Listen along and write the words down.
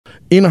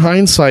in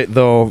hindsight,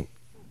 though,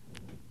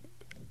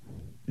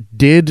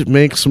 did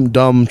make some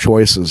dumb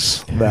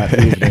choices that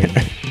evening.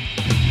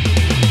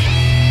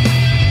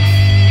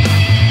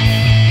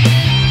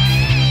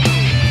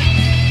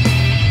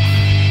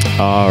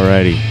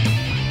 Alrighty.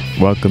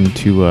 Welcome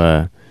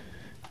to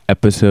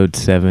episode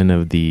 7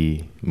 of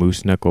the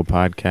Moose Knuckle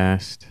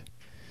podcast.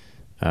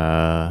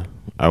 Our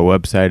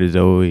website, as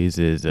always,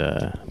 is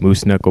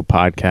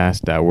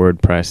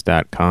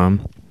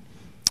mooseknucklepodcast.wordpress.com.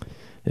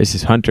 This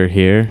is Hunter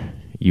here.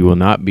 You will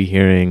not be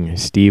hearing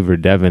Steve or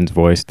Devin's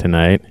voice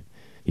tonight.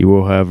 You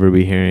will, however,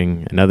 be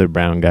hearing another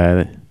brown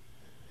guy.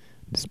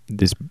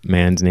 This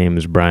man's name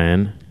is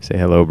Brian. Say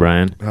hello,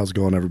 Brian. How's it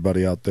going,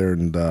 everybody out there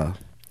in the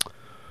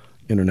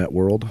internet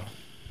world?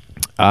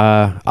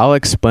 I'll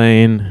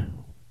explain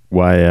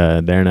why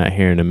they're not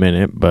here in a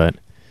minute, but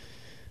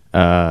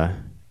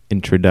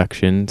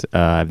introductions.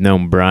 I've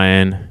known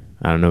Brian,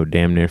 I don't know,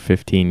 damn near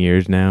 15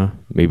 years now,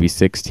 maybe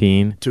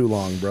 16. Too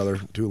long, brother.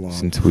 Too long.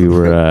 Since we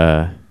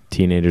were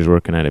teenagers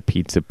working at a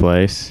pizza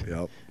place.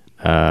 Yep.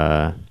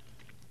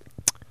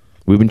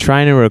 We've been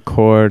trying to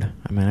record.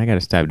 I mean, I got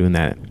to stop doing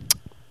that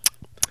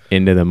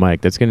into the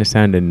mic. That's going to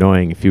sound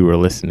annoying if you were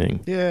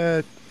listening.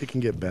 Yeah, it can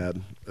get bad.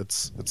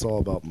 It's all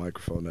about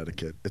microphone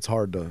etiquette. It's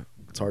hard to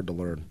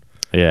learn.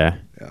 Yeah.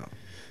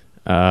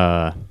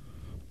 Yeah.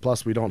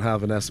 Plus, we don't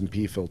have an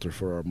S&P filter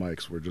for our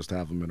mics. We just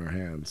have them in our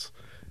hands.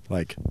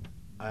 Like,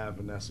 I have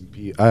an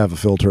S&P. I have a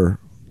filter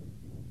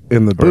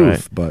in the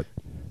booth, but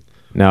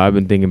no, I've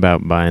been thinking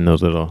about buying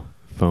those little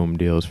foam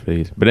deals for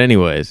these. But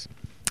anyways,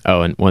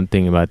 and one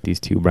thing about these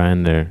two,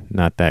 Brian, they're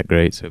not that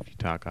great. So if you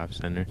talk off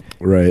center,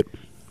 right.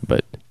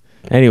 But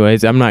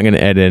anyways, I'm not going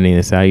to edit any of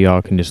this out.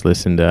 Y'all can just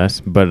listen to us.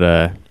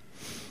 But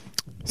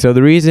so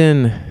the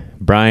reason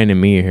Brian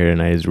and me are here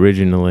tonight is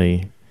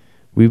originally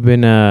we've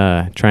been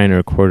trying to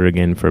record it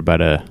again for about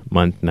a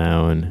month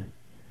now, and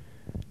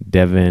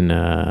Devin,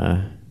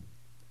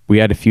 we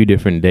had a few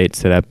different dates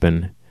set up,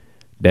 and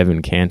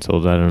Devin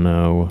canceled. I don't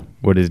know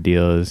what his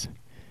deal is.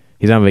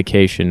 He's on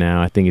vacation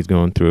now. I think he's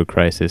going through a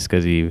crisis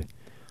because he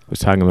was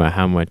talking about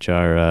how much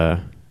the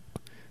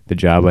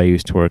job I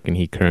used to work and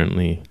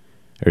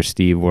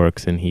Steve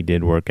works and he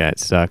did work at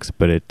sucks,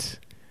 but it's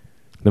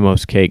the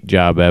most cake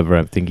job ever.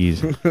 I think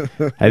he's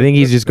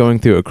just going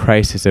through a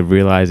crisis of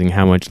realizing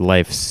how much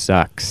life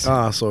sucks.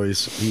 So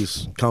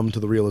he's come to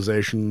the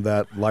realization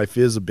that life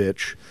is a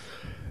bitch,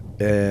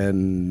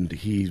 and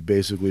he's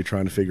basically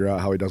trying to figure out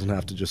how he doesn't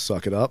have to just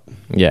suck it up.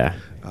 Yeah.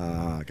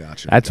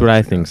 Gotcha. That's what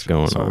I think's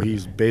going on. So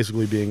he's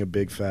basically being a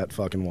big fat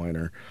fucking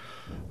whiner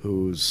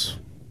who's...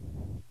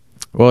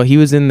 Well, he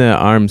was in the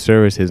armed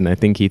services, and I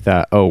think he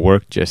thought,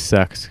 work just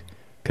sucks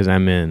because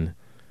I'm in...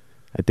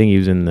 I think he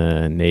was in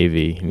the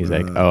Navy, and he's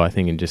like, I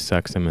think it just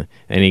sucks. And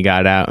he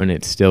got out, and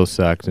it still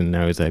sucks, and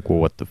now he's like, well,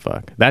 what the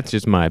fuck? That's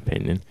just my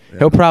opinion. Yeah.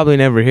 He'll probably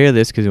never hear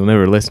this because he'll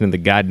never listen to the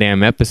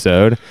goddamn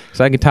episode,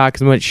 so I can talk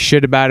as much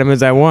shit about him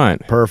as I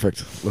want.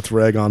 Perfect. Let's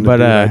rag on the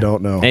dude I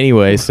don't know.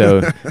 Anyway,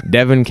 so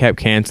Devin kept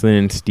canceling,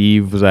 and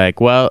Steve was like,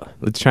 well,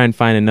 let's try and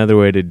find another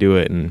way to do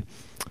it. And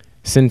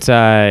since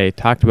I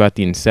talked about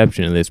the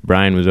inception of this,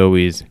 Brian was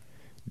always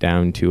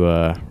down to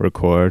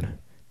record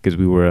because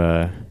we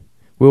were...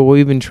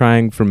 we've been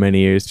trying for many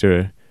years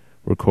to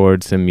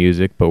record some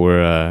music, but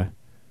we're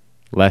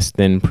less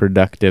than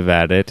productive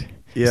at it.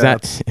 Yeah,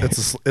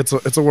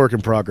 it's a work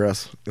in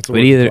progress. It's a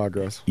work in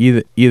progress.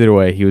 Either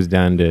way, he was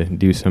down to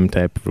do some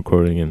type of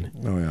recording,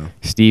 and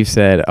Steve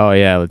said, "Oh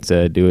yeah, let's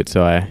do it."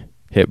 So I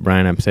hit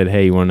Brian up, said,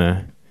 "Hey, you want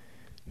to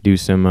do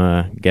some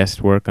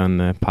guest work on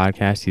the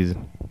podcast?"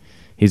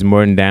 He's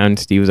more than down.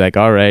 Steve was like,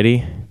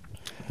 "Alrighty,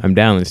 I'm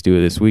down. Let's do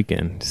it this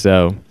weekend."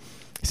 So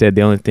he said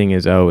the only thing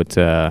is, it's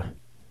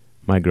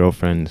my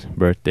girlfriend's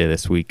birthday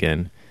this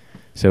weekend.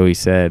 So I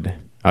said,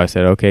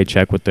 okay,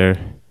 check with her.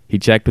 He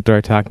checked with her.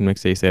 I talked to him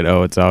next day. He said,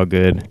 it's all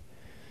good.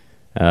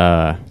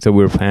 So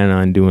we were planning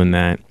on doing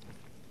that.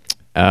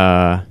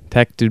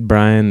 Texted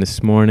Brian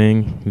this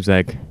morning. He was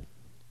like,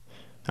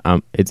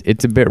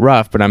 it's a bit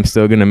rough, but I'm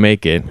still gonna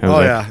make it.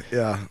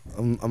 Yeah.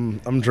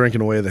 I'm drinking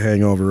away the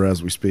hangover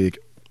as we speak.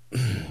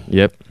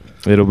 Yep.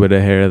 A little bit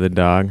of hair of the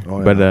dog.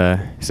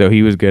 But so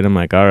he was good. I'm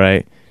like, all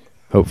right.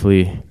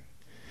 Hopefully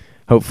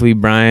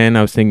Brian,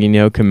 I was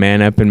thinking, can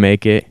man up and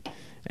make it.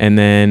 And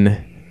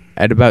then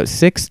at about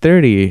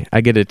 6:30,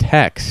 I get a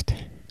text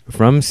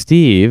from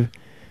Steve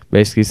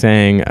basically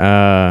saying,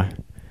 I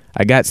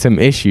got some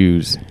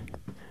issues.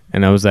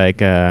 And I was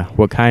like,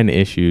 what kind of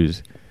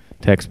issues?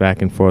 Text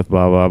back and forth,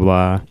 blah, blah,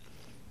 blah.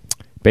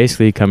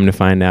 Basically coming to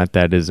find out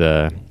that his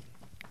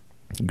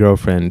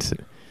girlfriend's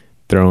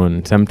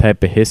throwing some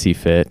type of hissy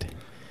fit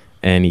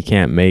and he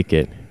can't make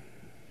it.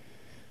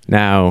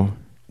 Now...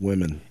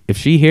 Women. If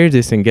she hears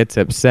this and gets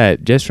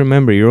upset, just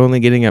remember you're only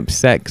getting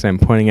upset because I'm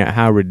pointing out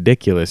how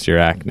ridiculous you're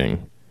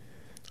acting.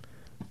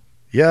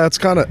 Yeah, it's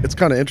kind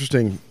of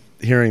interesting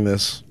hearing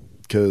this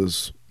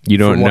because you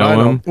don't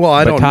know him. Well,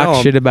 I don't know him.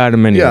 Talk shit about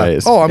him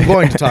anyways. Yeah. I'm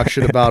going to talk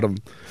shit about him.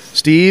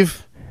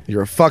 Steve,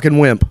 you're a fucking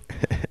wimp.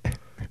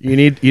 You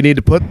need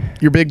to put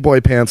your big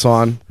boy pants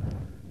on.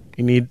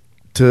 You need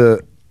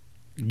to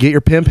get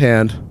your pimp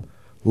hand,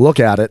 look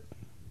at it,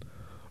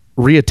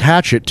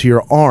 reattach it to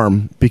your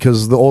arm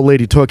because the old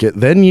lady took it.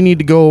 Then you need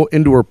to go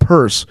into her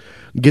purse,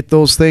 get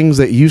those things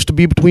that used to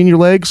be between your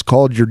legs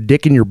called your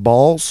dick and your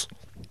balls.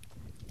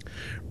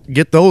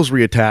 Get those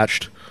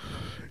reattached.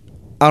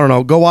 I don't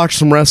know. Go watch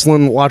some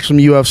wrestling, watch some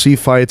UFC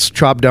fights,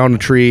 chop down a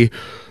tree,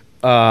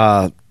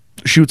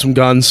 shoot some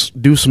guns,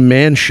 do some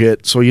man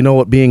shit so you know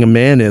what being a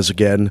man is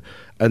again.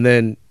 And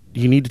then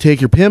you need to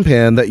take your pimp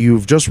hand that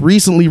you've just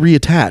recently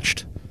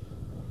reattached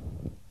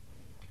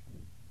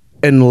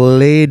and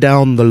lay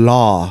down the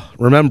law.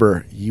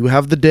 Remember, you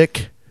have the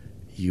dick,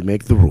 you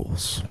make the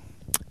rules.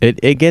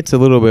 It gets a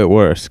little bit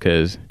worse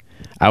because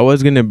I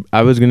was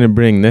gonna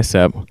bring this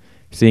up,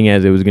 seeing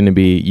as it was gonna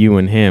be you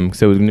and him,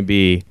 so it was gonna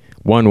be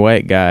one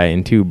white guy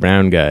and two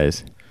brown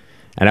guys,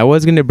 and I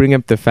was gonna bring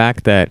up the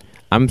fact that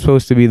I'm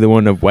supposed to be the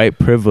one of white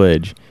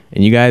privilege,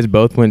 and you guys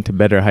both went to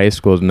better high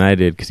schools than I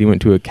did because he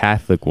went to a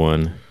Catholic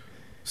one.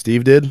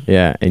 Steve did?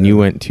 Yeah, and you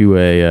went to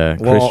a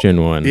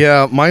Christian one.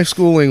 Yeah, my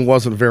schooling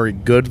wasn't very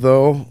good,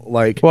 though.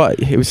 Well,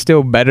 it was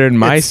still better than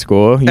my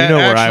school. You know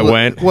where I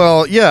went.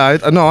 Well, yeah,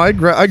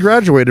 I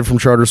graduated from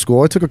charter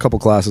school. I took a couple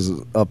classes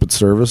up at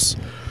Service.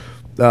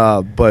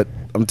 But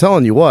I'm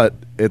telling you what,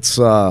 it's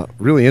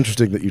really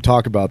interesting that you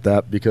talk about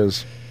that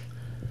because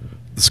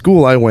the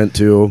school I went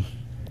to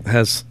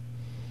has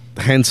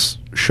hence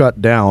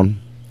shut down.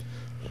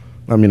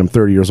 I mean, I'm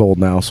 30 years old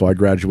now, so I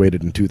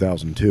graduated in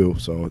 2002,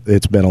 so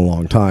it's been a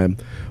long time.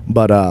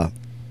 But,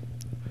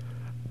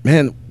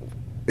 man,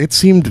 it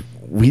seemed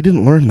we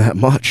didn't learn that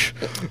much.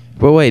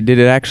 But wait, did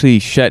it actually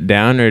shut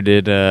down, or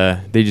did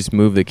they just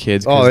move the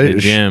kids because of the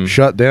gym?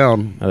 Shut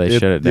down. Oh, they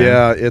shut it down?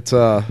 Yeah, it's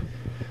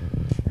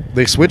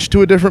they switched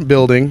to a different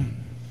building.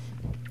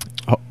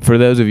 For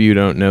those of you who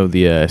don't know,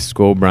 the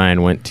school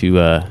Brian went to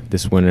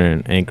this winter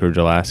in Anchorage,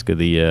 Alaska,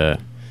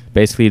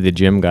 basically the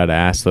gym got an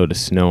ass load of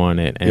snow on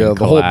it and the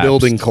collapsed. whole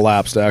building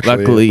collapsed. Actually,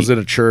 luckily, it was in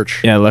a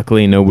church. Yeah,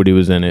 luckily nobody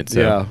was in it. So.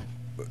 Yeah,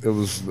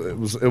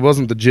 it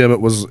wasn't the gym.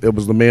 It was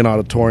the main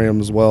auditorium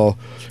as well.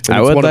 And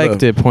I would like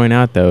to point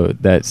out though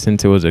that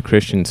since it was a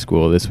Christian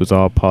school, this was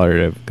all part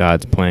of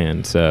God's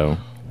plan. So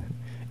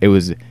it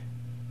was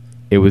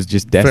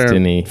just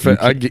destiny.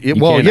 It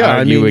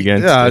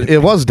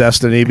was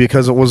destiny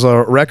because it was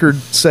a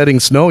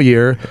record-setting snow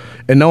year,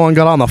 and no one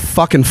got on the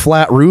fucking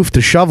flat roof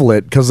to shovel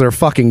it because they're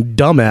fucking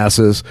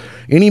dumbasses.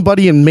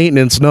 Anybody in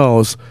maintenance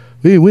knows.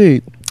 Hey,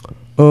 wait.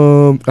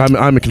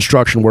 I'm a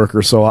construction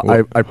worker, so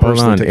I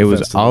personally take it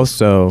was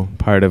also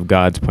part of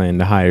God's plan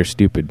to hire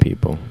stupid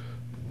people.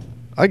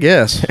 I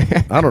guess.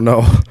 I don't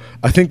know.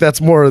 I think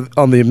that's more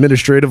on the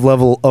administrative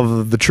level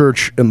of the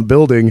church and the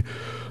building,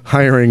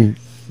 hiring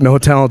no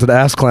talented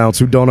ass clowns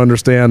who don't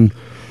understand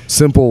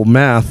simple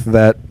math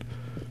that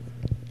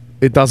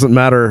it doesn't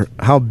matter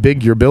how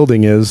big your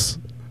building is,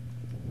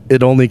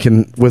 it only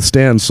can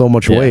withstand so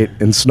much weight,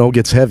 and snow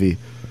gets heavy.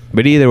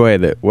 But either way,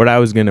 what I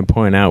was going to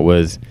point out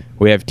was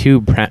we have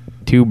two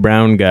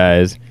brown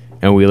guys,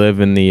 and we live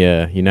in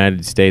the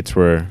United States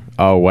where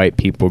all white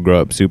people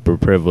grow up super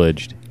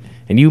privileged.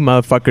 And you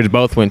motherfuckers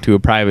both went to a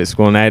private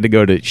school, and I had to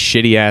go to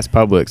shitty-ass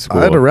public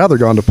school. I'd have rather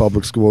gone to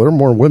public school. There are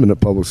more women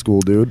at public school,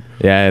 dude.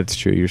 Yeah, that's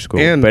true. Your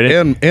school. And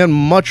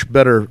much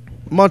better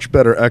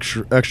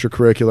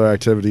extracurricular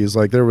activities.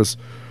 Like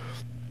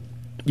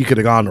you could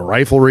have gone to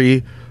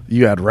riflery,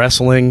 you had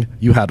wrestling,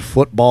 you had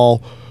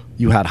football,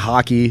 you had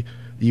hockey,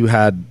 you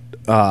had...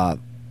 I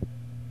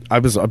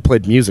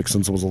played music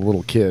since I was a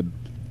little kid,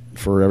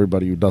 for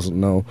everybody who doesn't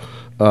know.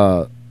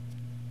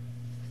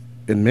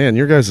 And man,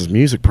 your guys'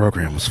 music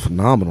program was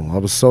phenomenal. I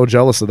was so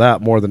jealous of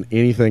that more than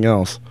anything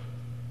else.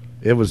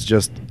 It was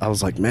just, I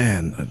was like,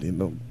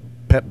 man,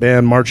 pep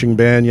band, marching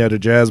band, you had a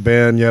jazz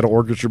band, you had an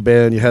orchestra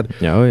band, you had,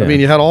 I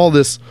mean, you had all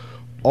these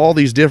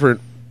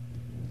different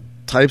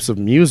types of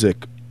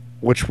music,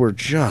 which were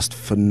just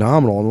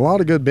phenomenal. And a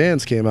lot of good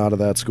bands came out of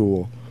that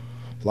school.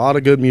 A lot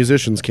of good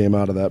musicians came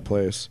out of that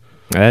place.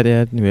 We had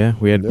a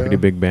pretty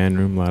big band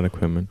room, a lot of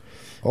equipment.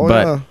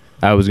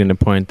 I was going to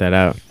point that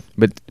out.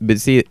 But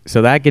see,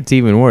 so that gets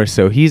even worse.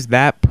 So he's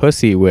that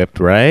pussy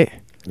whipped, right?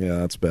 Yeah,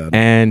 that's bad.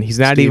 And he's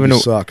not even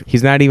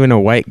a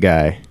white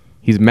guy.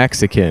 He's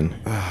Mexican,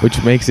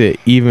 which makes it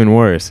even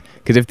worse.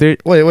 Because if they're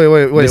wait,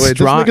 this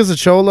nigga's a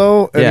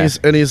cholo,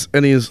 and he's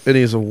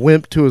a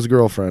wimp to his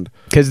girlfriend.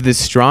 Because the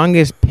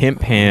strongest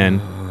pimp hand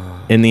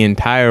in the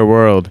entire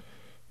world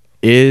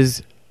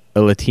is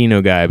a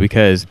Latino guy.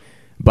 Because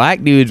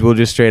black dudes will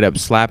just straight up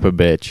slap a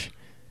bitch.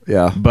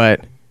 Yeah,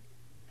 but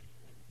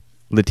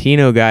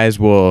Latino guys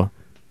will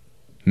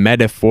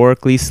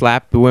metaphorically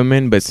slap the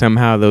women, but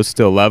somehow they'll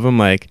still love them.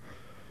 Like,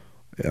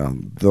 yeah,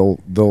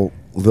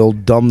 they'll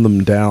dumb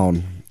them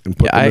down and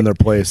put them in their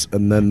place,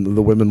 and then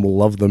the women will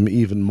love them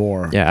even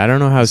more. Yeah, I don't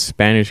know how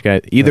Spanish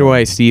guys. Either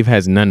way, Steve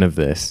has none of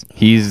this.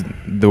 He's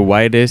the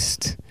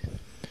whitest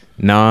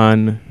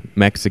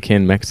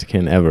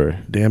non-Mexican ever.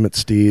 Damn it,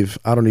 Steve!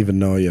 I don't even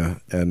know you,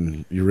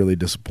 and you're really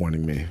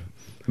disappointing me.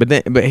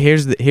 But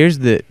here's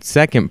the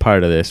second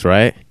part of this,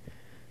 right?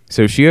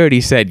 So she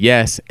already said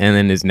yes and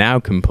then is now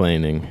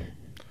complaining.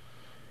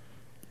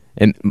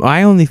 And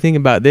my only thing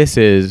about this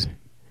is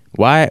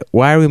Why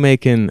are we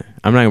making...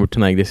 I'm not going to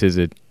pretend like this is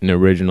an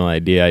original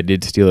idea. I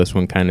did steal this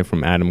one kind of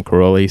from Adam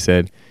Carolla. He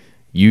said,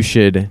 you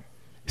should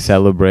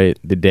celebrate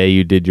the day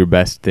you did your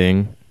best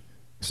thing.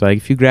 So like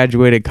if you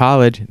graduated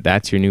college,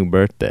 that's your new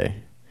birthday.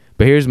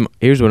 But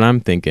here's what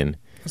I'm thinking.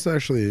 That's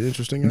actually an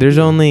interesting There's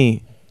idea.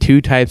 only two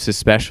types of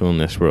special in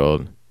this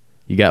world.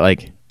 You got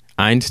like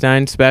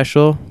Einstein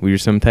special, where you're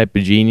some type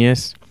of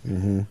genius.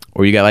 Mm-hmm.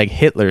 Or you got like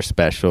Hitler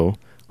special,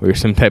 where you're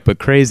some type of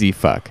crazy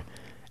fuck.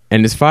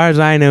 And as far as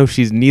I know,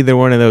 she's neither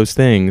one of those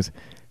things.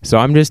 So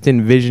I'm just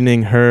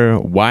envisioning her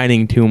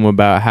whining to him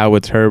about how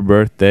it's her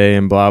birthday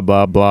and blah,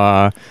 blah,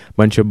 blah.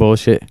 Bunch of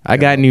bullshit. I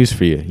got news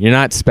for you. You're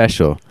not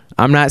special.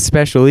 I'm not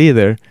special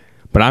either,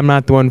 but I'm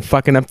not the one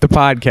fucking up the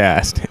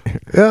podcast.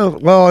 Yeah,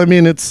 well, I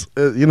mean, it's,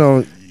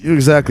 you're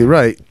exactly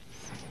right.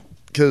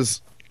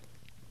 Because,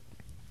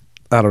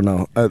 I don't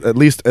know. At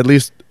least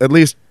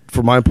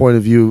from my point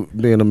of view,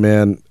 being a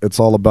man, it's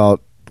all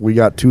about, we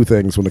got two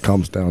things when it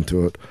comes down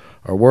to it.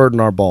 Our word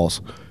and our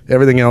balls.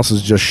 Everything else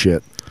is just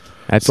shit.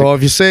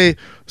 If you say,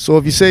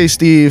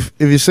 Steve,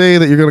 if you say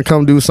that you're going to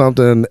come do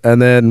something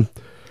and then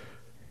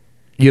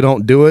you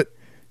don't do it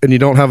and you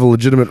don't have a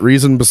legitimate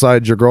reason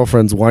besides your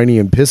girlfriend's whiny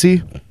and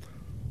pissy,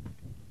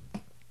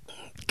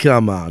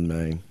 come on,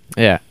 man.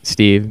 Yeah,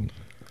 Steve,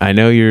 I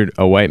know you're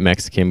a white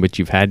Mexican, but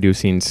you've had to have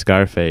seen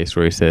Scarface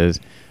where he says,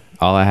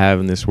 all I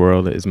have in this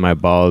world is my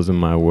balls and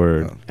my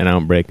word, and I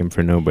don't break them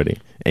for nobody.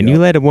 And you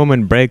let a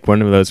woman break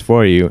one of those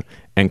for you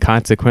and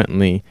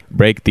consequently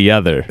break the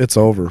other. It's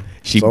over.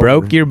 She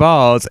broke your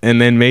balls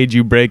and then made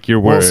you break your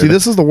word. Well, see,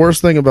 this is the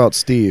worst thing about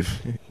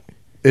Steve.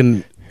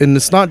 And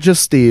it's not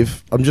just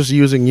Steve. I'm just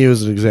using you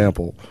as an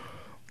example.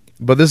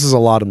 But this is a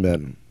lot of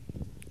men.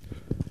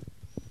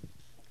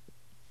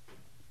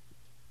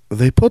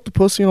 They put the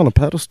pussy on a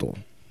pedestal.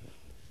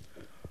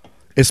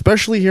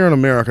 Especially here in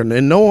America.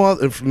 And no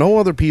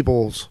other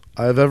peoples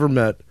I've ever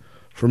met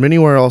from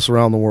anywhere else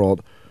around the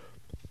world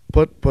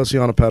put pussy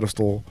on a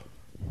pedestal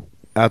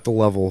at the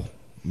level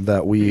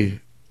that we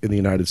in the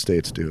United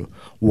States do.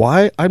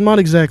 Why? I'm not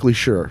exactly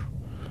sure.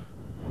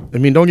 I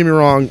mean, don't get me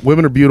wrong.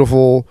 Women are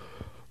beautiful.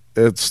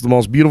 It's the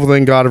most beautiful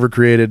thing God ever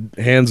created,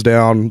 hands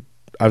down.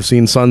 I've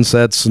seen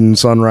sunsets and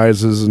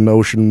sunrises and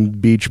ocean,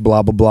 beach,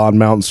 blah, blah, blah, and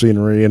mountain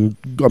scenery and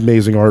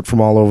amazing art from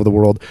all over the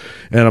world.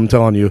 And I'm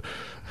telling you,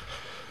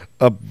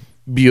 a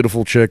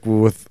beautiful chick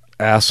with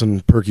ass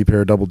and perky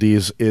pair of double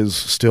Ds is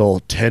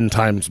still 10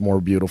 times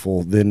more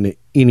beautiful than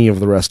any of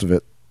the rest of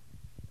it.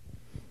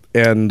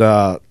 And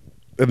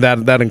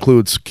that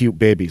includes cute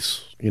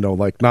babies,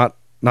 like not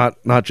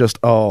just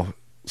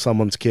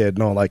someone's kid,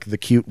 no, like the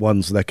cute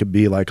ones that could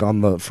be like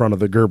on the front of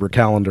the Gerber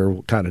calendar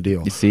kind of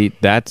deal. You see,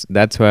 that's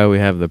why we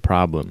have the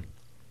problem.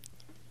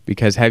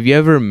 Because have you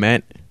ever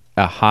met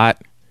a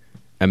hot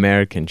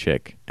American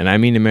chick? And I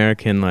mean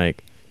American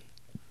like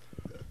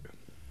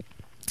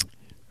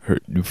her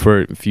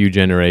for a few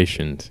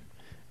generations.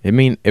 I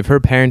mean, if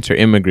her parents are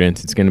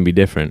immigrants, it's going to be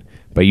different.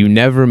 But you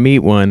never meet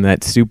one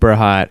that's super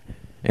hot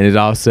and is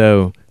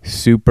also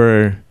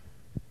super...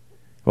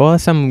 Well,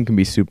 some of them can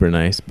be super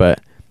nice,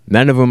 but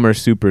none of them are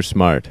super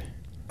smart.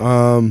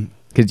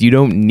 Because you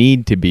don't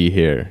need to be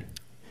here.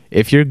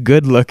 If you're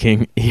good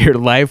looking, your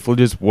life will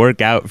just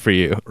work out for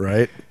you.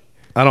 Right?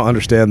 I don't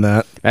understand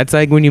that. That's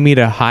like when you meet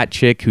a hot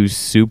chick who's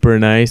super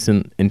nice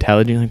and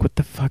intelligent. You're like, what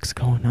the fuck's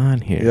going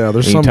on here? Yeah,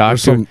 there's and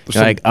some...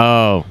 You're like,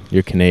 oh,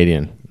 you're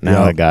Canadian.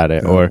 Now I got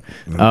it. Or,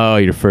 oh,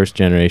 you're first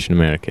generation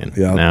American.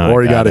 Yeah, now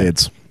or you got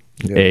AIDS.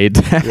 Yeah.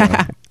 AIDS.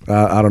 Yeah.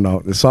 I don't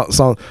know. There's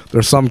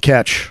some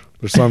catch.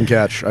 There's some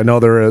catch. I know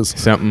there is.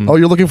 Something. Oh,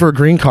 you're looking for a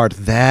green card.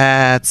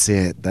 That's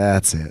it.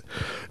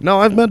 No,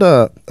 I've met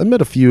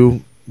a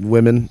few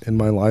women in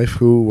my life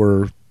who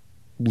were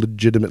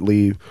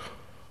legitimately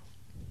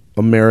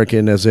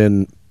American, as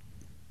in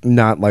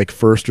not like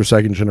first or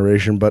second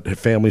generation, but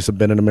families have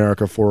been in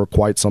America for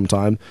quite some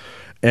time,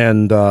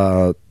 and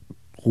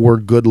were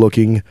good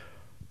looking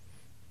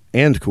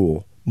and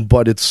cool.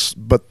 But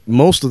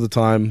most of the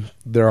time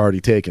they're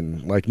already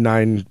taken, like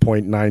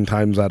 9.9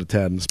 times out of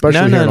 10,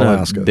 especially here in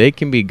Alaska. They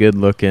can be good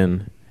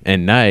looking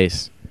and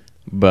nice,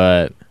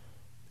 but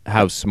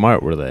how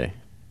smart were they?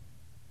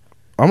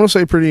 I'm gonna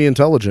say pretty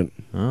intelligent.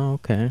 Oh,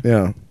 okay.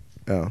 Yeah.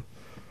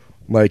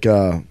 Like,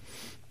 don't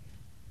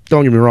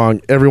get me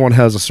wrong. Everyone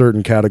has a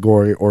certain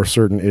category or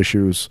certain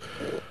issues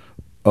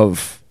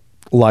of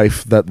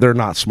life that they're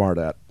not smart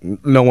at.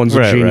 No one's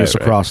a genius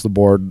across the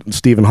board.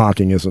 Stephen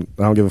Hawking isn't.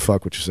 I don't give a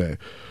fuck what you say.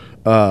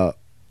 But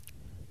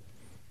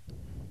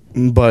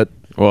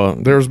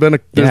there's been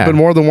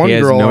more than one girl. He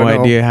has no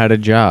idea how to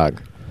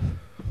jog.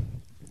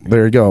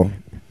 There you go.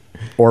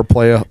 Or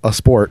play a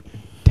sport.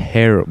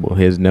 Terrible.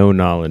 He has no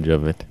knowledge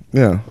of it.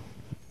 Yeah.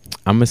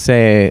 I'm gonna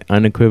say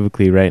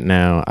unequivocally right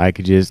now, I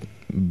could just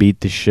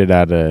beat the shit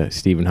out of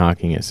Stephen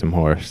Hawking at some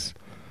horse.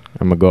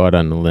 I'm gonna go out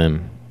on a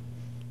limb.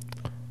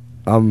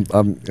 I'm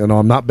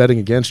not betting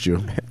against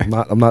you.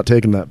 I'm not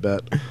taking that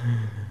bet.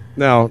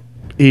 Now,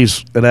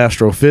 he's an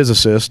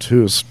astrophysicist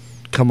who's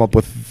come up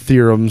with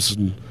theorems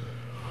and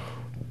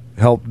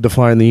helped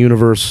define the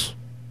universe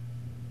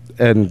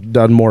and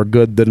done more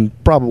good than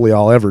probably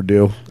I'll ever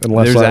do.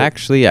 There's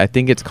actually, I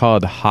think it's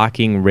called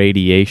Hawking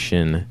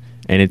radiation,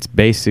 and it's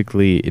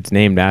basically, it's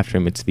named after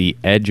him. It's the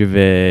edge of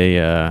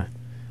a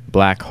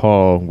black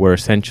hole where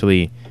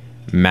essentially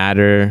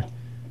matter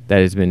that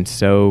has been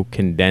so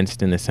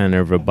condensed in the center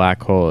of a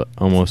black hole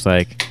almost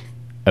like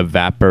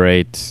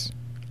evaporates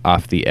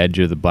off the edge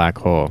of the black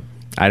hole.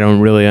 I don't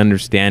really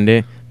understand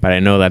it, but I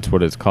know that's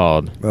what it's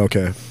called.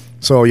 Okay.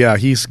 So yeah,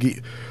 he's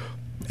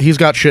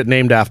got shit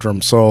named after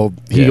him, so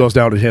he goes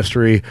down in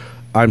history.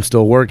 I'm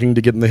still working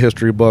to get in the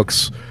history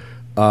books.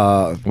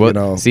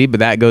 See, but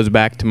that goes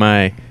back to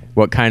my,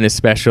 what kind of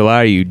special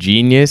are you?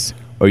 Genius?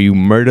 Or you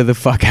murder the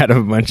fuck out of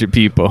a bunch of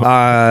people?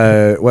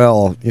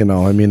 Well,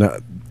 I mean,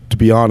 to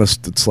be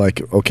honest, it's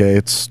like, okay,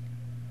 it's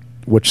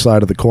which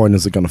side of the coin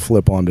is it going to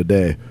flip on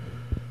today?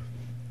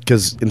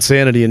 Because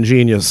insanity and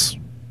genius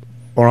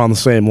are on the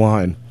same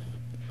line.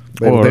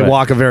 They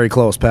walk a very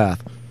close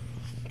path.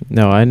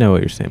 No, I know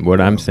what you're saying.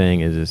 What I'm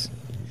saying is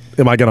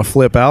am I going to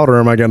flip out or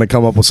am I going to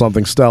come up with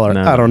something stellar?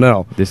 No, I don't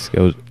know. This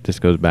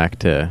goes back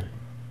to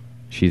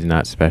she's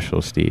not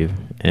special, Steve,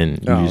 and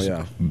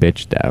you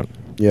bitched out.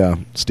 Yeah,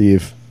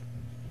 Steve.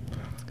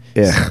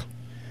 Yeah.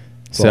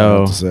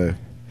 So,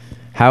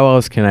 how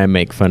else can I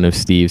make fun of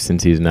Steve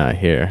since he's not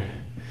here?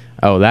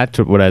 Oh, that's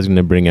what I was going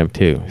to bring up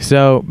too.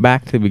 So,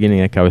 back to the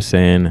beginning, like I was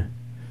saying,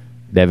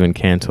 Devin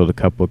canceled a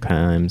couple of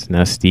times.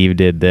 Now Steve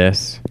did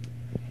this.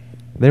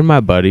 They're my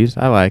buddies.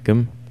 I like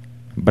them.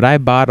 But I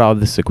bought all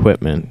this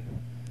equipment.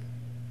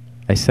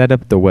 I set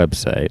up the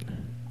website.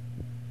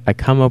 I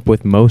come up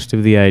with most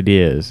of the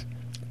ideas.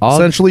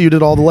 Essentially, you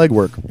did all the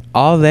legwork.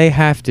 All they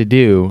have to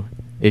do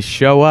is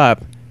show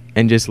up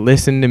and just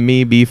listen to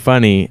me be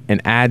funny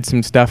and add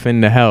some stuff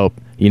in to help.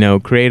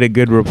 Create a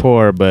good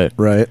rapport, but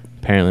right.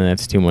 Apparently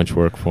that's too much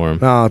work for him.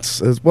 No,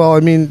 it's well, I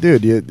mean,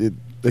 dude,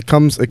 it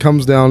comes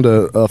down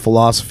to a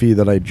philosophy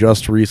that I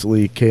just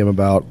recently came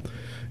about.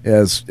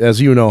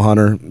 As you know,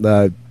 Hunter,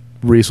 that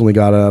I recently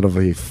got out of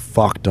a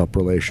fucked up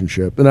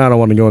relationship, and I don't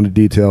want to go into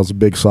details. A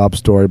big sob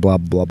story, blah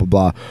blah blah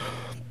blah blah.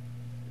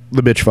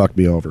 The bitch fucked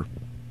me over.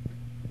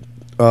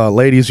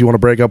 Ladies, you want to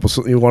break up with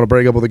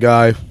a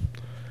guy,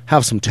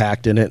 have some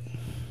tact in it.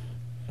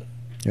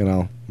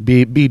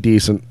 Be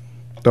decent.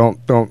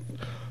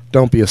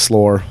 Don't be a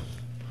slore.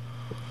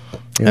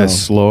 A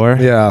slore?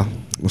 Yeah,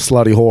 a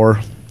slutty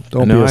whore.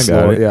 Don't be a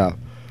slore. Yeah.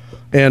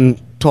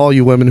 And to all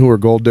you women who are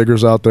gold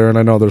diggers out there, and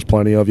I know there's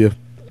plenty of you,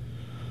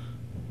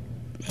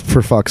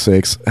 for fuck's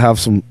sakes, have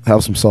some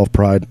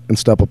self-pride and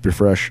step up your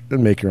fresh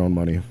and make your own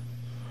money.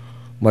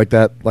 Like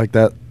that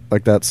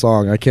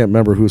song. I can't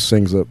remember who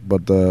sings it,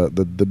 but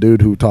the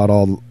dude who taught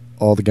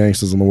all the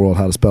gangsters in the world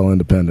how to spell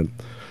independent.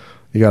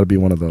 You got to be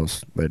one of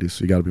those, ladies.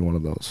 You got to be one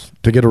of those.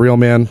 To get a real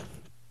man,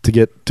 to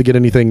get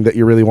anything that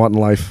you really want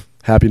in life,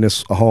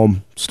 happiness, a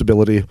home,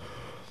 stability,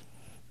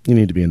 you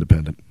need to be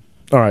independent.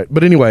 All right,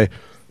 but anyway,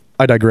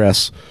 I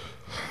digress.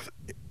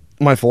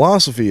 My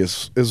philosophy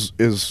is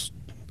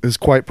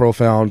quite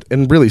profound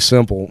and really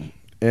simple,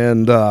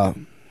 and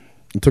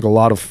it took a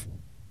lot of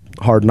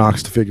hard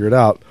knocks to figure it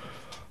out.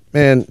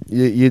 Man,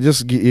 you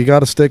got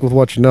to stick with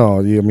what you know.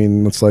 I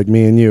mean, it's like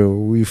me and you,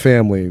 we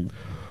family.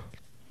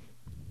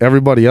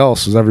 Everybody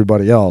else is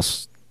everybody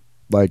else.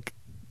 Like,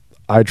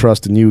 I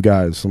trust in you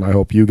guys, and I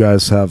hope you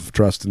guys have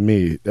trust in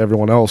me.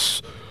 Everyone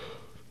else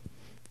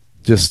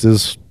just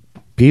is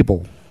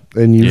people,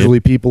 and usually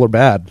people are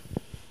bad.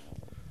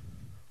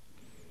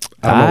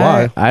 I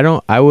don't know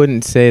why. I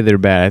wouldn't say they're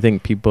bad. I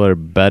think people are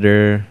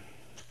better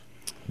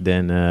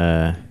than.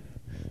 I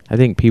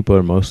think people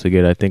are mostly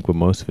good. I think what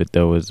most of it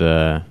though is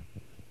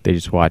they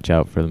just watch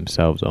out for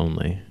themselves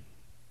only.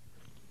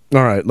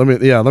 All right, let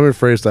me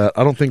phrase that.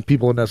 I don't think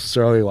people are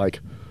necessarily like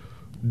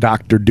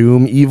Dr.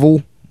 Doom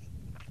evil,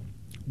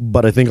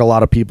 but I think a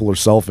lot of people are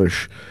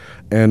selfish.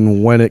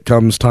 And when it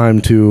comes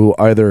time to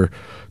either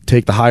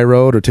take the high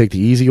road or take the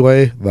easy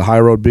way, the high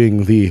road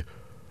being the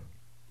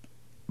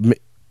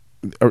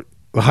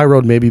high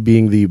road maybe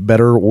being the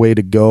better way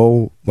to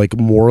go, like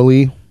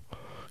morally,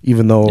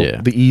 even though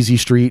the easy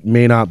street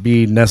may not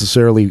be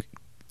necessarily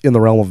in the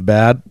realm of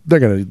bad, they're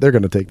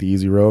gonna take the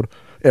easy road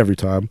every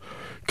time,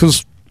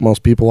 because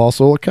most people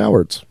also are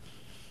cowards.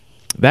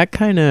 That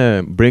kind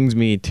of brings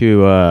me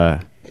to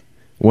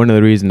one of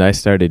the reasons I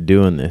started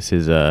doing this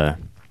is I've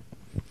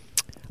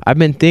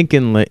been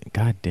thinking like,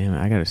 God damn it,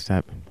 I gotta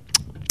stop.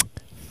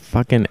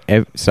 Fucking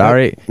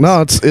sorry.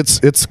 No,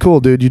 it's cool,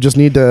 dude. You just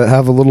need to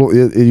have a little.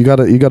 You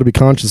gotta be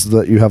conscious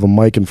that you have a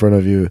mic in front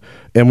of you,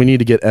 and we need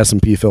to get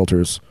S&P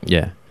filters.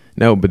 Yeah.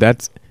 No, but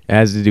it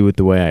has to do with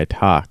the way I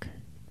talk.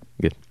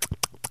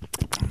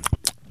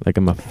 Like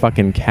I'm a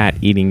fucking cat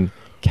eating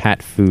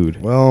cat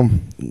food. Well,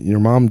 your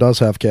mom does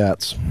have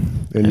cats,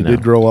 and you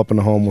did grow up in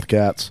a home with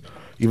cats,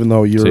 even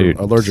though you're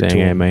allergic to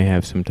them. I may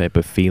have some type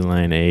of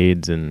feline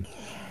AIDS, and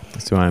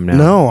that's who I'm now.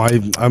 No,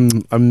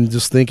 I'm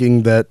just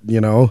thinking that,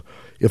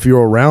 if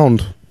you're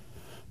around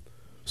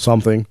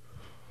something,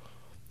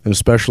 and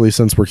especially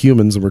since we're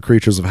humans and we're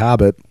creatures of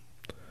habit,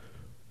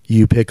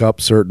 you pick up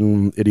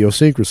certain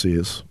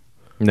idiosyncrasies.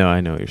 No,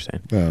 I know what you're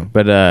saying. Yeah.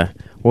 But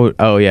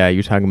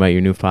you're talking about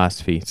your new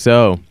philosophy.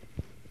 So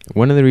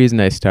one of the reasons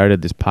I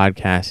started this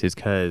podcast is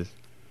because,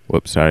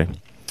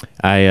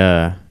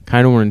 I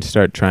kind of wanted to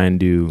start trying to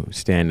do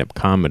stand-up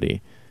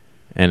comedy.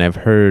 And I've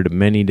heard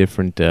many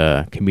different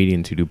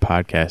comedians who do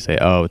podcasts say,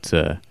 "Oh, it's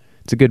a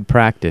good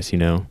practice,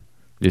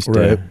 just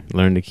right. to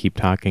learn to keep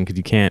talking." Because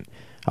you can't.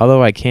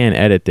 Although I can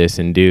edit this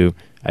and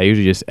I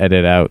usually just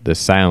edit out the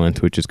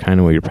silence, which is kind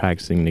of what you're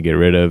practicing to get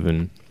rid of,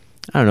 and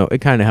I don't know, it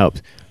kind of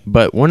helps.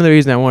 But one of the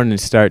reasons I wanted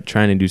to start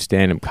trying to do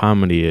stand-up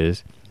comedy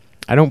is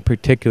I don't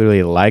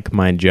particularly like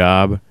my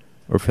job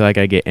or feel like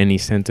I get any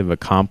sense of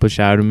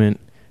accomplishment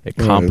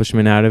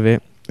out of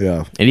it.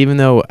 Yeah. And even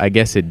though I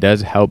guess it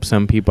does help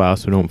some people, I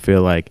also don't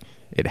feel like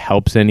it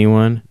helps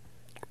anyone.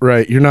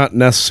 Right. You're not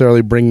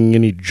necessarily bringing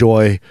any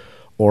joy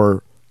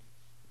or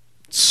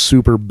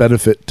super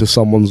benefit to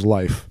someone's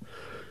life.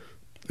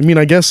 I mean,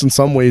 I guess in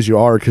some ways you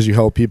are, because you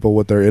help people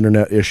with their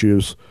internet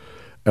issues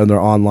and their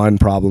online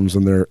problems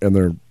and their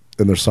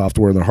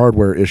software and their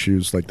hardware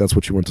issues. Like, that's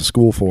what you went to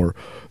school for.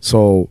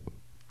 So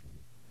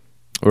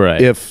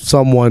right. If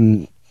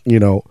someone,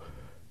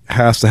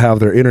 has to have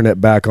their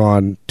internet back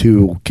on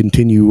to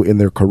continue in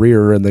their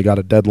career, and they got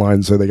a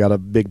deadline, so they got a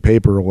big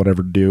paper or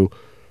whatever to do,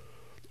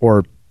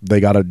 or they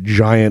got a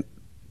giant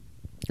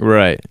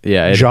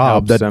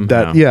job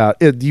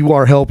you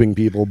are helping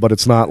people, but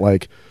it's not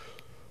like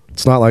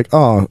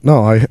oh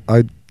no,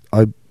 I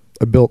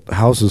built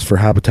houses for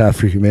Habitat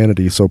for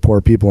Humanity so poor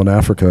people in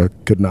Africa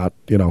could not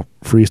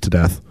freeze to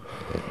death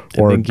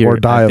or die of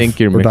heat. I think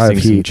you're mixing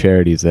some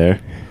charities there.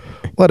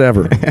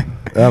 Whatever. I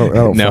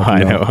don't no,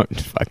 I know. I'm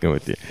just fucking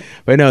with you.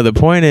 But no, the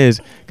point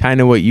is kind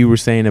of what you were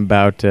saying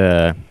about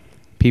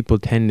people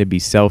tend to be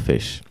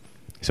selfish.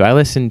 So I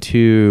listen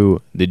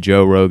to the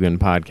Joe Rogan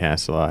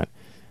podcast a lot.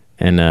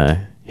 And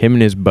him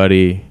and his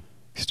buddy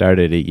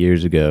started it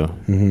years ago,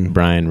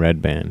 Brian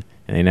Redband.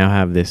 And they now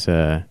have this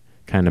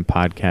kind of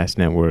podcast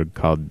network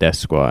called Death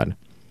Squad.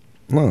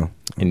 Oh.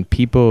 And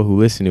people who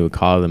listen to it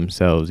call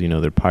themselves,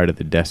 they're part of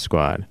the Death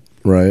Squad.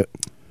 Right.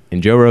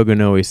 And Joe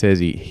Rogan always says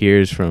he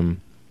hears from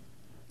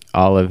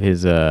all of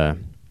his,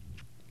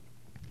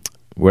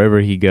 wherever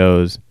he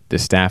goes, the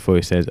staff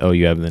always says, "Oh,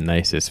 you have the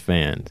nicest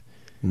fans."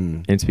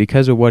 And it's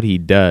because of what he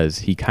does.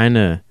 He kind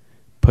of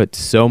puts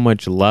so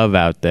much love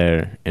out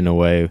there in a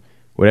way.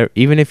 Whatever,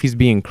 even if he's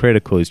being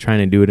critical, he's trying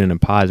to do it in a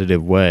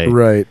positive way.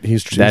 Right.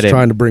 He's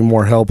trying to bring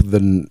more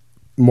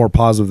more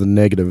positive than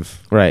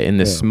negative. Right. In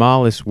the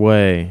smallest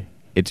way,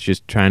 it's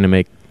just trying to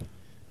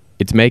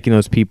making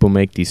those people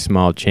make these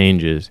small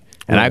changes.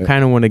 And I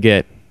kind of want to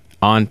get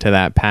onto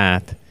that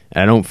path.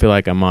 And I don't feel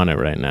like I'm on it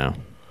right now.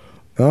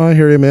 Oh, I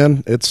hear you,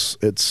 man. It's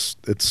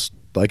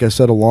like I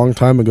said a long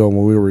time ago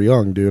when we were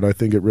young, dude. I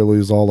think it really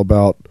is all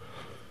about.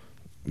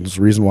 This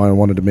the reason why I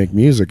wanted to make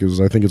music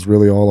is I think it's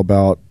really all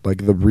about,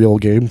 like, the real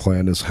game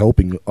plan is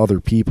helping other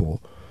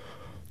people.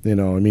 I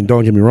mean,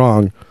 don't get me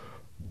wrong.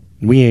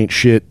 We ain't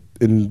shit,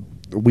 and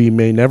we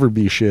may never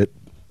be shit.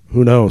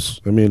 Who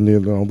knows? I mean,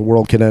 the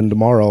world can end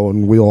tomorrow,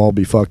 and we'll all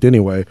be fucked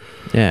anyway.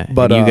 Yeah,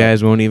 but you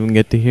guys won't even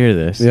get to hear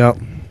this. Yeah,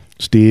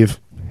 Steve,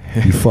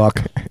 you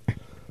fuck.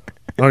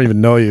 I don't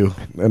even know you,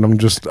 and I'm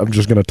just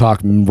gonna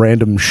talk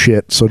random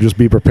shit. So just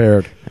be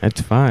prepared. That's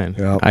fine.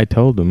 Yeah. I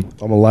told him.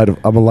 I'm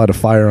gonna light a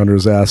fire under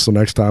his ass. So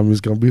next time he's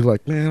gonna be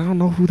like, "Man, I don't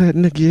know who that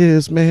nigga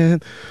is,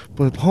 man,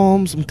 but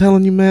Holmes, I'm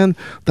telling you, man,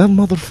 that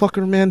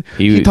motherfucker, man,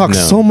 he talks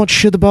so much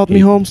shit about me,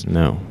 Holmes."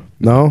 No.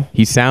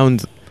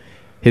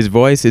 His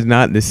voice is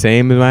not the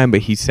same as mine,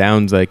 but he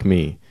sounds like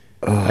me.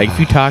 Like, if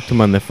you talked to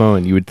him on the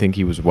phone, you would think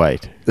he was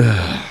white.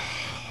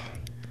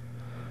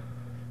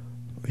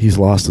 He's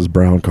lost his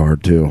brown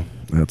card too.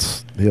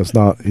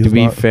 To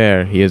be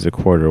fair, he is a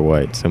quarter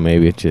white, so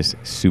maybe it's just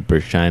super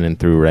shining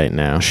through right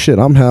now. Shit,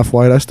 I'm half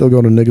white. I still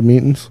go to nigga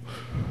meetings.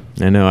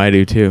 I know, I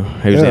do too.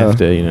 I usually have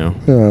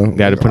to,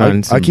 got to put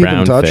on some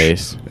brown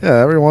face.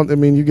 Yeah, everyone. I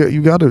mean,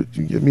 you got to.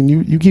 I mean,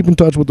 you keep in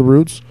touch with the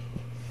roots.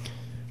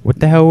 What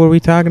the hell were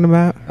we talking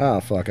about? Ah,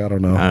 fuck, I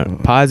don't know.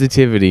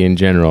 Positivity in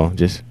general,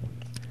 just.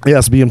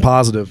 Yes, being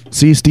positive.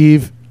 See,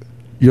 Steve,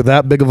 you're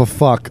that big of a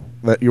fuck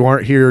that you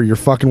aren't here. You're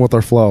fucking with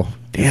our flow.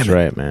 That's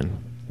right, man.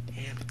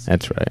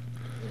 That's right.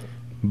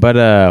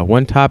 But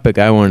one topic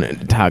I wanted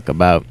to talk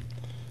about,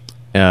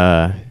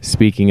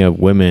 speaking of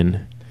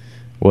women,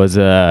 was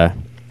I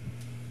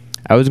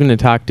was going to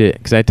talk to,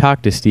 because I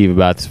talked to Steve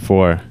about this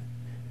before,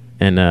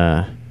 and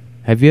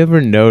have you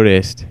ever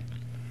noticed,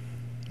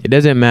 it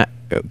doesn't matter,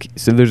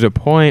 so there's a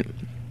point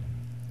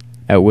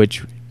at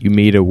which you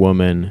meet a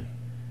woman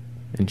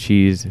and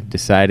she's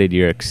decided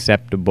you're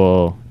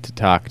acceptable to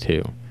talk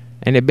to,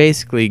 and it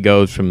basically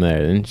goes from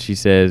there. And she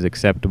says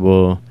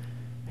acceptable,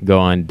 go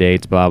on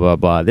dates, blah blah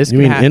blah. This you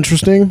mean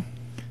interesting?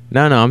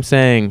 No, I'm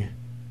saying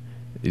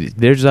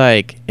there's,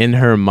 like, in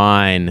her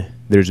mind,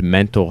 there's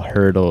mental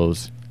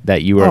hurdles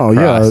that you are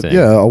crossing.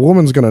 Yeah. A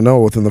woman's gonna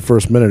know within the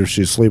first minute if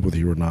she's asleep with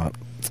you or not.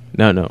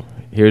 No.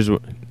 Here's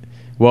what.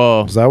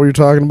 Well, is that what you're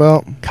talking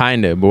about?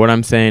 Kind of, but what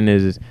I'm saying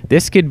is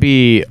this could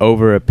be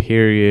over a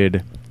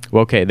period.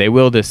 Well, okay, they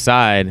will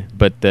decide,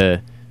 but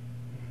the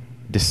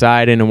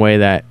decide in a way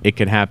that it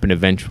could happen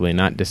eventually,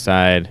 not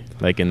decide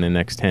like in the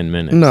next 10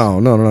 minutes.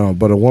 No.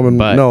 But a woman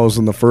knows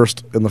in the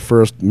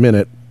first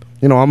minute.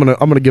 I'm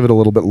gonna give it a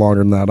little bit longer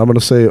than that. I'm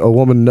gonna say a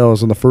woman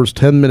knows in the first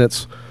 10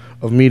 minutes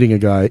of meeting a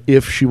guy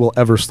if she will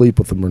ever sleep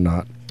with him or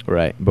not.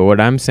 Right. But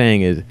what I'm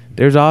saying is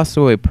there's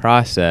also a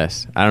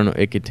process. I don't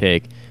know.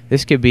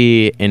 This could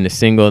be in a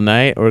single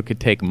night, or it could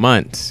take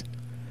months.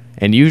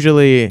 And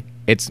usually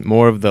it's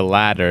more of the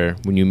latter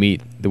when you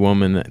meet the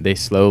woman, that they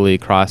slowly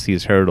cross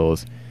these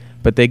hurdles.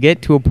 But they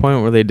get to a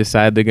point where they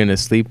decide they're going to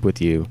sleep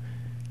with you.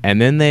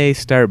 And then they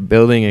start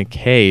building a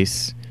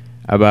case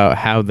about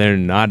how they're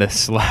not a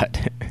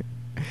slut.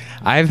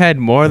 I've had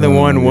more than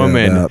one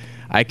woman.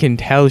 I can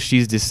tell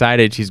she's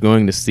decided she's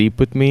going to sleep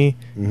with me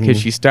because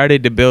she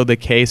started to build a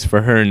case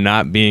for her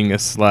not being a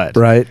slut.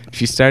 Right.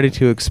 She started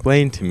to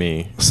explain to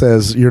me.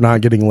 Says, you're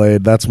not getting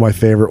laid. That's my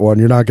favorite one.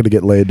 You're not going to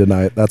get laid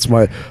tonight. That's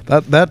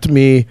that to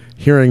me,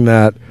 hearing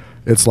that,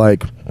 it's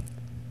like,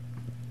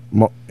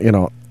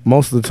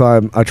 most of the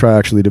time I try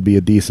actually to be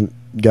a decent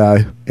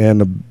guy,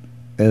 and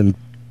I'm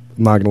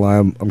not gonna lie,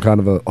 I'm kind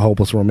of a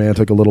hopeless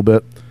romantic a little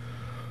bit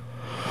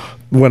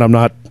when I'm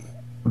not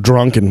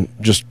drunk and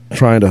just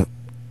trying to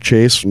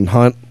chase and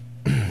hunt,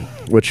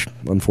 which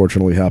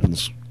unfortunately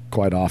happens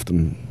quite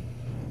often.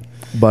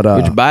 But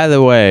which, by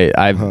the way,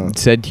 I've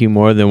said to you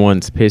more than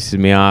once, pisses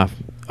me off.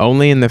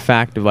 Only in the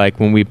fact of like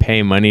when we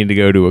pay money to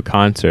go to a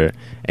concert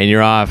and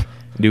you're off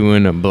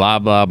doing a blah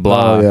blah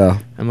blah. Oh, yeah.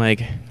 I'm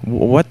like,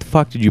 what the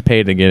fuck did you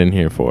pay to get in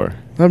here for?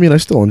 I mean, I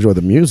still enjoy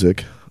the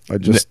music.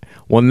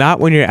 Well, not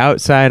when you're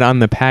outside on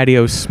the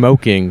patio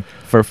smoking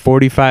for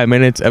 45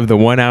 minutes of the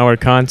 1 hour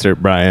concert,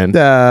 Brian.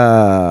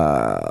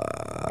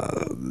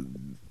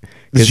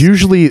 It's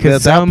usually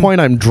at that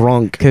point I'm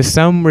drunk. Because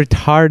some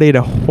retarded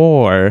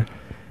whore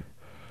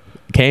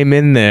came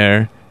in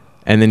there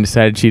and then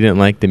decided she didn't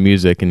like the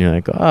music, and you're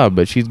like, oh,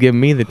 but she's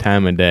giving me the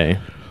time of day.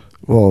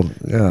 Well,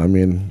 yeah, I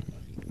mean,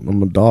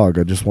 I'm a dog.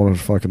 I just want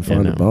to fucking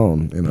find a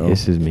bone,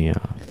 Pisses me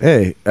off.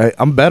 Hey,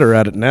 I'm better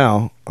at it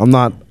now. I'm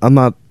not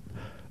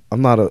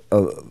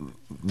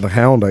the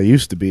hound I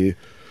used to be.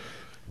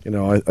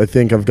 I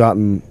think I've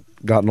gotten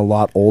a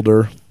lot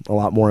older, a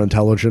lot more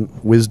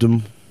intelligent,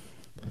 wisdom.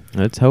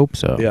 Let's hope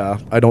so. Yeah,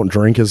 I don't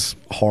drink as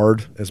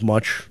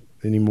much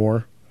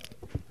anymore.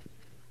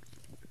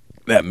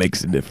 That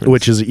makes a difference.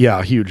 Which is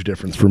a huge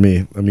difference for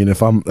me. I mean,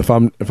 if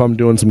I'm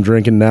doing some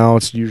drinking now,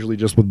 it's usually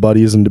just with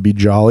buddies and to be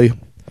jolly.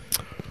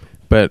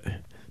 But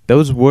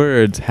those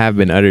words have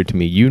been uttered to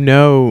me.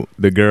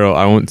 The girl,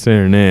 I won't say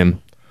her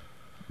name,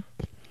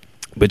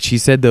 but she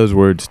said those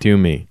words to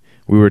me.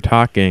 We were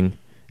talking,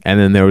 and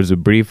then there was a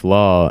brief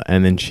lull,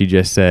 and then she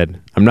just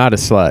said, I'm not a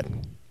slut.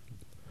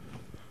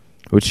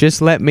 Which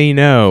just let me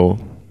know.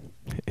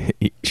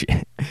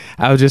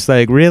 I was just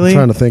like, really? I'm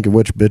trying to think of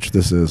which bitch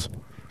this is.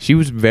 She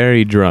was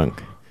very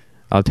drunk.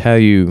 I'll tell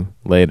you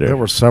later. There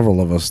were several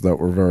of us that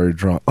were very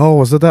drunk. Oh,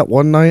 was it that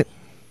one night?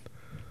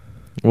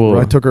 Well,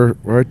 where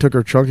I took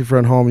her chunky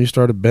friend home, and you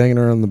started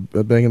banging the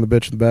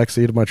bitch in the back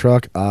seat of my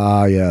truck.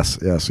 Ah, yes.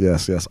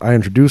 I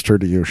introduced her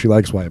to you. She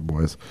likes white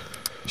boys.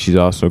 She's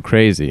also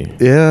crazy.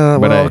 Yeah,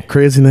 but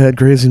crazy in the head,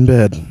 crazy in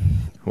bed.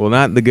 Well,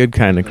 not the good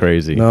kind of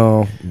crazy.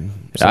 No.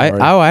 I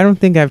don't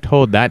think I've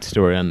told that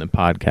story on the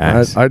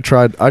podcast.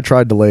 I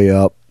tried to lay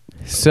up.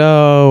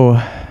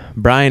 So,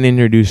 Brian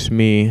introduced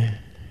me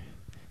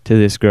to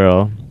this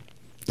girl.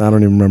 I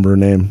don't even remember her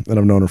name, and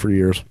I've known her for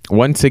years.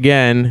 Once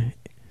again,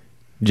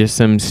 just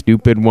some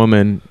stupid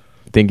woman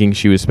thinking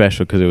she was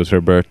special because it was her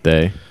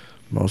birthday.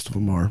 Most of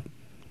them are.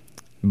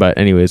 But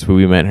anyways,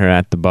 we met her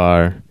at the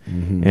bar,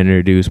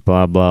 introduced,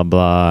 blah, blah,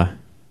 blah.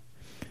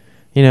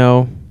 It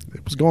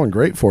was going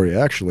great for you,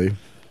 actually.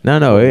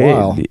 No,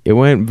 it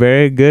went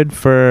very good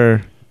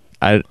for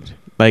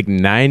like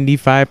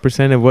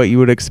 95% of what you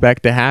would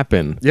expect to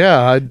happen.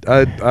 Yeah,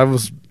 I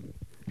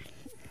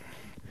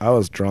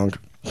was drunk.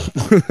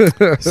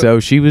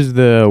 So she was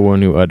the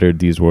one who uttered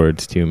these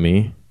words to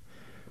me.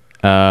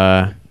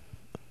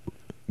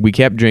 We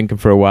kept drinking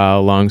for a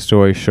while. Long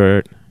story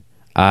short,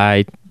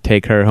 I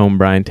take her home.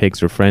 Brian takes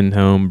her friend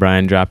home.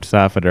 Brian dropped us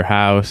off at her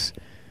house.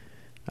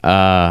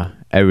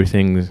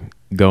 Everything's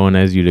going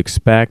as you'd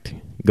expect.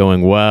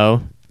 Going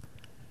well.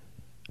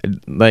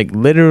 Like,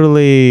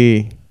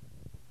 literally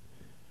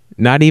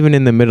not even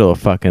in the middle of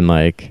fucking,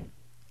 like,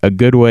 a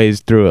good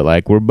ways through it.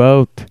 Like, we're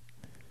both...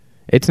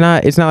 It's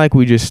not like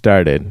we just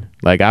started.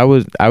 Like, I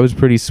was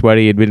pretty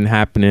sweaty. It'd been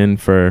happening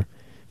for...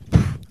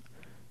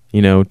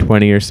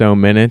 20 or so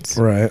minutes.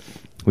 Right.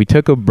 We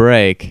took a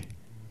break,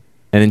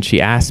 and then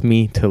she asked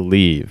me to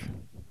leave.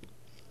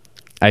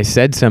 I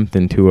said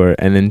something to her,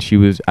 and then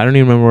I don't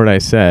even remember what I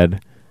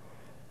said.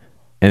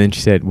 And then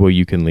she said, well,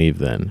 you can leave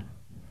then.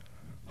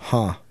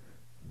 Huh.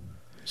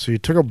 So you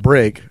took a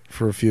break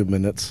for a few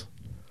minutes,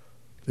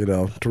 to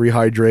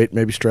rehydrate,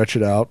 maybe stretch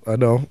it out. I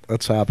know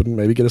that's happened.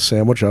 Maybe get a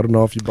sandwich. I don't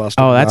know if you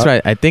busted. Oh, that's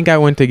right. I think I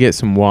went to get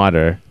some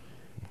water,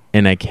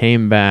 and I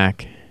came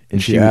back,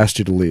 and she asked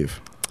you to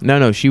leave.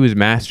 No, she was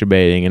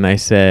masturbating, and I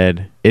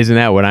said, isn't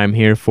that what I'm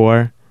here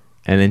for?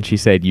 And then she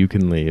said, you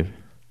can leave.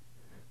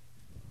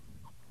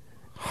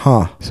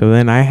 Huh. So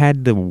then I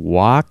had to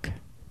walk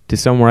to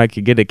somewhere I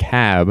could get a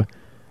cab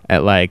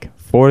at like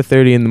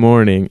 4:30 in the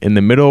morning in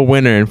the middle of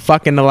winter in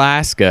fucking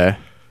Alaska.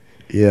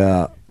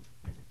 Yeah.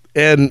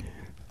 And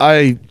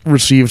I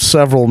received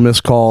several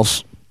missed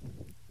calls,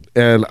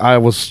 and I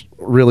was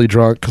really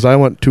drunk because I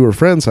went to her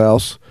friend's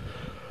house,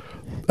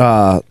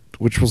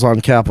 which was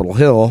on Capitol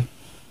Hill,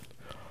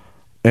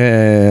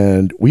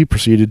 and we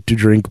proceeded to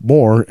drink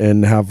more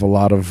and have a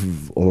lot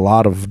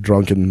of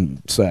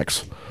drunken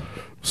sex.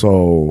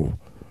 So,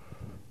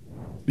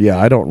 yeah,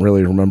 I don't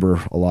really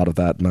remember a lot of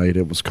that night.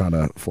 It was kind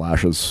of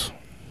flashes.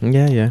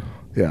 Yeah.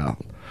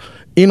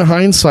 In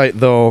hindsight,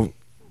 though,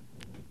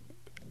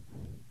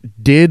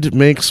 did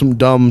make some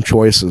dumb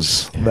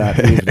choices that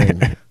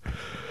evening.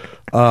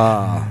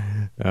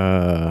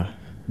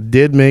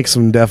 Did make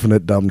some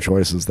definite dumb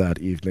choices that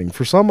evening.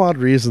 For some odd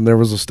reason, there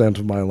was a stint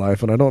of my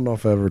life, and I don't know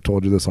if I ever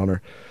told you this,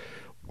 Hunter,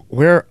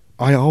 where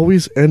I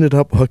always ended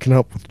up hooking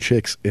up with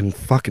chicks in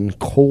fucking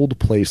cold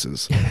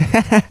places.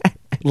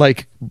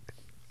 like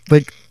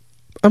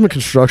I'm a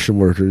construction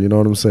worker, you know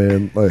what I'm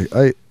saying?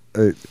 Like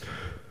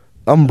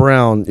I'm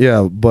brown,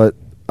 yeah, but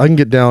I can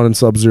get down in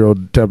sub-zero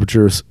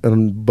temperatures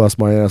and bust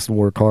my ass and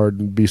work hard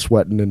and be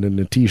sweating and in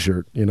a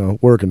t-shirt, you know,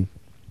 working.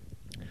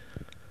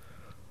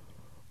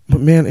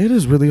 But man, it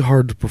is really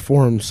hard to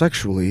perform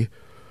sexually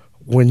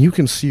when you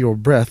can see your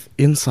breath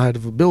inside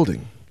of a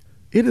building.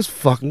 It is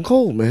fucking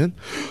cold, man.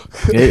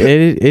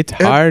 It's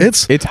hard.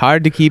 It's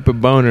hard to keep a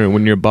boner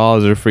when your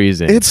balls are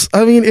freezing.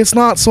 It's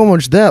not so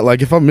much that.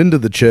 Like, if I'm into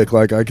the chick,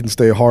 like, I can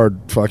stay hard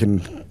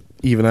fucking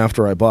even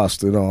after I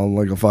bust, you know, I'm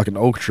like a fucking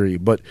oak tree.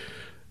 But,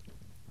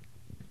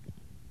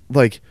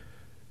 like,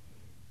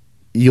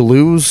 you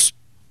lose,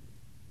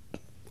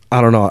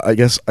 I don't know, I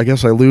guess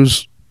I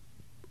lose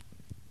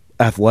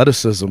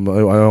athleticism.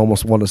 I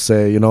almost want to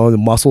say, you know, the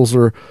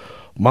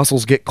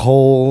muscles get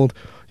cold.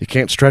 You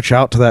can't stretch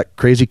out to that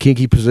crazy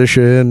kinky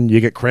position.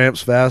 You get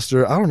cramps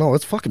faster. I don't know.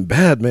 It's fucking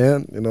bad,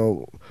 man. You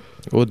know.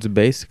 Well, it's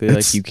basically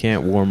like you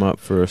can't warm up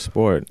for a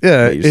sport.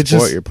 Yeah, your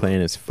sport you're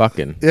playing is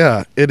fucking.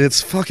 Yeah,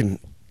 it's fucking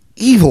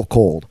evil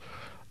cold.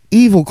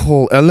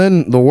 And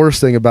then the worst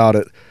thing about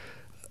it,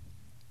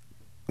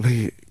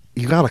 you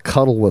gotta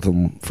cuddle with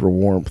them for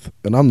warmth,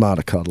 and I'm not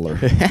a cuddler.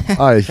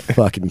 I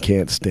fucking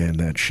can't stand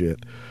that shit.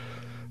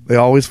 They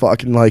always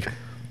fucking, like,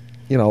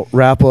 you know,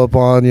 wrap up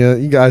on you.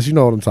 You guys, you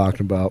know what I'm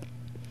talking about.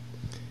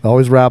 They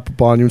always wrap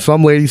up on you.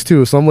 Some ladies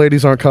too. Some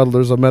ladies aren't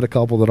cuddlers. I've met a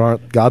couple that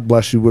aren't. God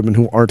bless you, women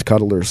who aren't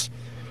cuddlers.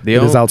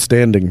 It is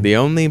outstanding. The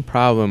only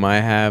problem I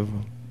have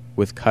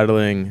with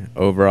cuddling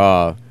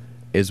overall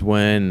is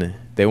when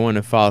they want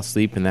to fall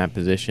asleep in that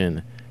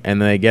position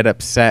and they get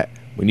upset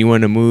when you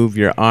want to move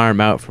your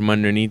arm out from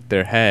underneath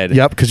their head.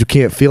 Yep, because you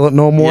can't feel it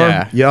no more.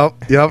 Yeah.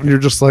 Yep. And you're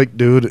just like,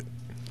 dude,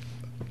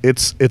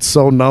 it's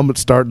so numb.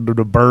 It's starting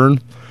to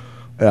burn.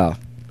 Yeah.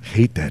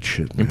 Hate that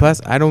shit, man. And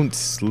plus, I don't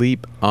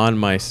sleep on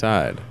my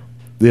side.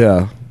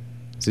 Yeah.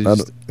 So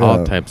just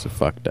all types of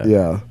fucked up.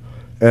 Yeah.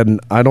 And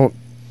I don't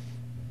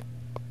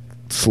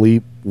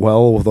sleep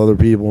well with other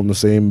people in the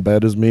same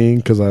bed as me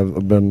because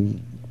I've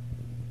been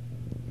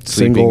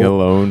sleeping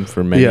alone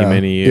for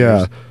many years.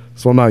 Yeah.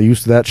 So I'm not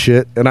used to that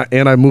shit. And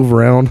I move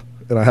around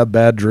and I have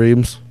bad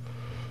dreams.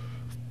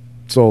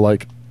 So,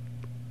 like,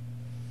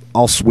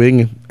 I'll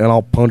swing and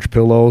I'll punch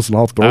pillows and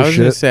I'll throw shit. I was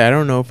gonna say, I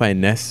don't know if I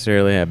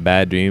necessarily have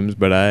bad dreams,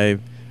 but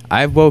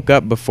I've woke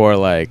up before,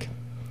 like,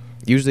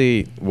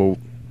 usually, well,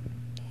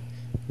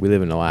 we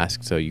live in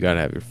Alaska, so you gotta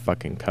have your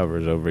fucking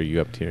covers over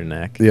you up to your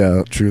neck.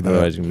 Yeah, true that.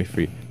 Otherwise you're gonna be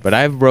free. But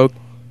I've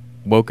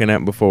woken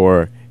up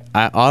before.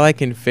 All I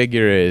can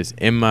figure is,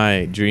 in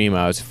my dream,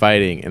 I was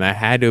fighting, and I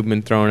had to have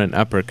been throwing an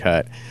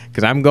uppercut,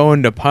 because I'm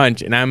going to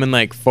punch, and I'm in,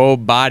 like, full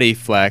body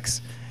flex,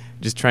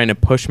 just trying to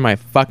push my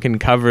fucking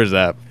covers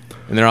up.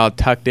 And they're all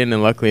tucked in,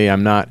 and luckily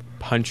I'm not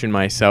punching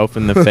myself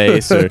in the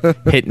face or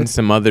hitting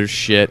some other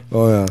shit.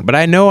 Oh, yeah. But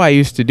I know I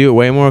used to do it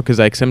way more because,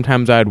 like,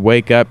 sometimes I'd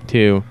wake up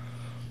to,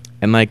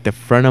 and, like, the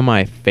front of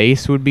my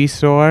face would be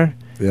sore.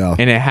 Yeah.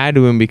 And it had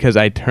to have been because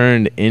I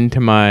turned into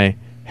my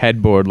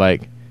headboard,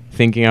 like,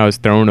 thinking I was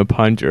throwing a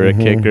punch or a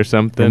kick or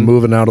something. And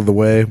moving out of the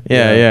way.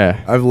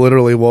 Yeah. I've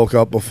literally woke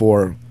up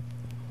before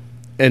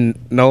and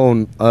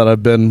known that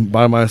I've been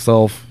by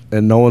myself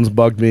and no one's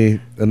bugged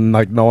me, and,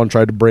 like, no one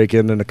tried to break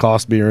in and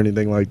accost me or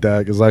anything like that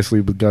because I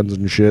sleep with guns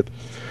and shit.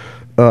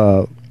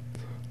 And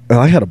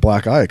I had a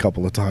black eye a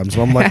couple of times.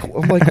 And I'm like,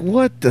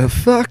 what the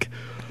fuck?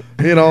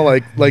 You know,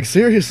 like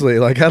seriously,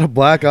 like, had a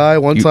black eye.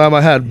 One time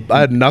I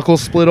had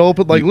knuckles split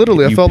open. Like,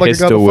 literally, I felt like I got a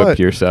fight. You pistol-whipped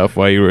yourself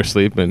while you were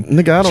sleeping.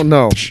 Nigga, I don't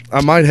know. I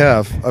might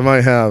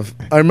have.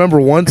 I remember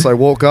once I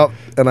woke up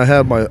and I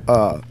had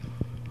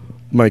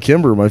my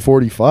Kimber, my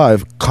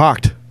 45,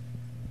 cocked.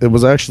 It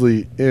was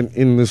actually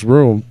in this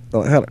room.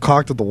 I had it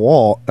cocked at the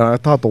wall, and I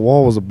thought the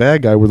wall was a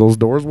bad guy where those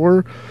doors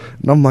were.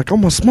 And I'm like,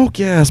 I'm gonna smoke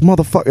your ass,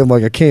 motherfucker. And,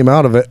 like, I came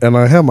out of it, and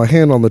I had my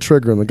hand on the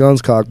trigger, and the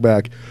gun's cocked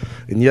back.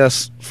 And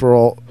yes, for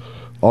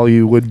all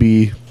you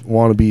would-be,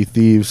 wannabe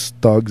thieves,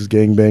 thugs,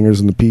 gangbangers,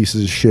 and the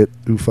pieces of shit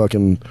who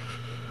fucking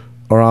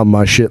are on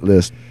my shit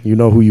list, you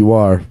know who you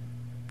are.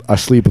 I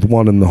sleep with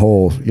one in the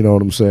hole. You know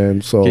what I'm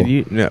saying? So.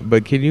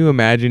 Can you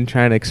imagine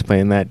trying to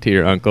explain that to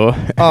your uncle?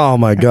 Oh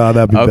my God,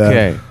 that'd be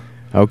bad.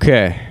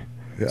 Okay.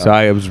 Yeah. So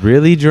I was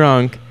really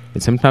drunk,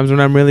 and sometimes when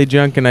I'm really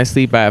drunk and I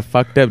sleep, I have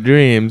fucked up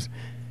dreams.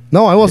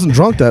 No, I wasn't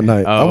drunk that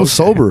night. I was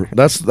sober.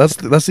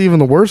 That's even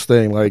the worst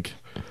thing. Like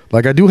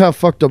I do have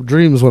fucked up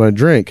dreams when I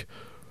drink.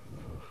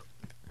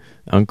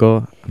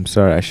 Uncle, I'm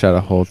sorry, I shot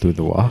a hole through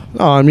the wall.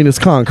 No, I mean it's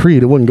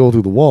concrete. It wouldn't go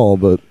through the wall,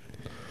 but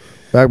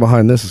back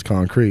behind this is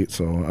concrete,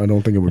 so I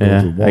don't think it would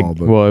go through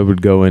the wall. It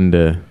would go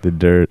into the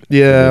dirt.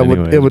 Yeah, it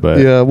wouldn't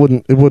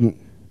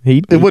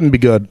be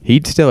good.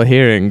 He'd still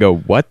hear it and go,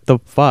 "What the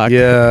fuck?"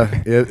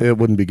 Yeah, it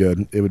wouldn't be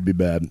good. It would be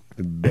bad.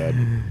 It'd be bad.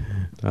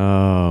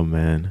 Oh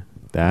man,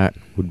 that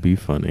would be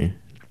funny.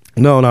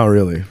 No, not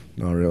really.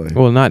 Not really.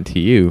 Well, not to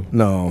you.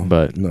 No,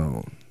 but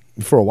no.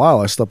 For a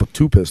while, I slept with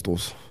 2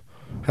 pistols.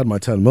 Had my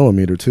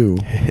 10mm too.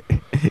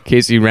 In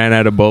case you ran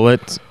out of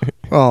bullets.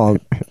 Oh,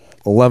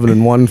 11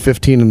 in one,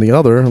 15 in the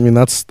other. I mean,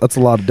 that's a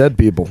lot of dead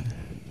people.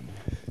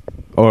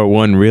 Or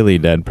one really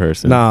dead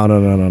person. No.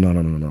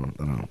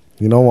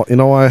 You know what? You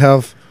know why I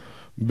have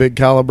big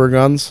caliber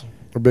guns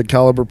or big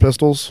caliber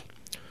pistols?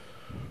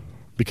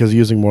 Because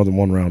using more than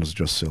one round is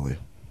just silly.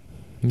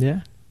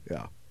 Yeah.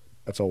 Yeah.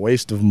 That's a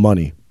waste of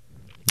money.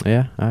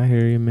 Yeah, I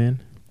hear you, man.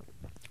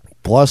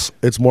 Plus,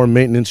 it's more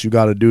maintenance you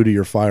got to do to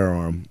your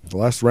firearm. The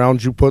less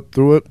rounds you put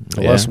through it,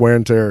 the less wear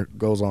and tear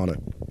goes on it.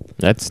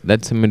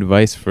 That's some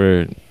advice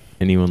for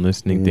anyone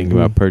listening thinking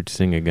about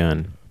purchasing a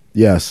gun.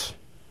 Yes.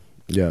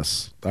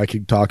 I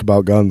could talk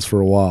about guns for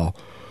a while.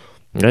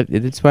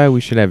 That's why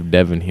we should have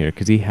Devin here,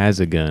 because he has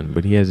a gun,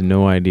 but he has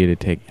no idea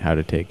how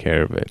to take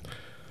care of it.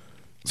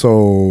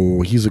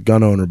 So he's a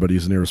gun owner, but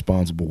he's an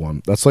irresponsible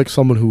one. That's like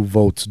someone who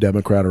votes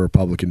Democrat or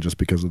Republican just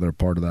because of their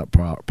part of that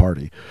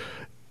party.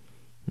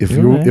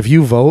 If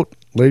you vote,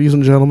 ladies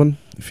and gentlemen,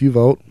 if you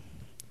vote,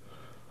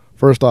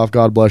 first off,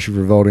 God bless you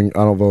for voting.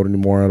 I don't vote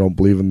anymore. I don't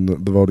believe in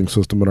the voting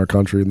system in our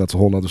country, and that's a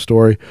whole nother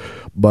story.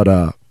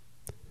 But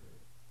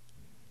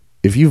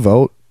if you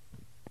vote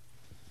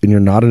and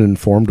you're not an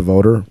informed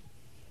voter,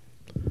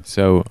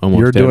 so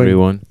almost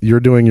everyone,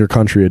 you're doing your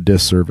country a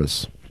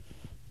disservice.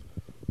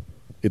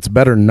 It's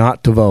better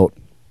not to vote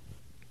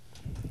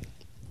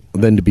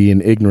than to be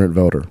an ignorant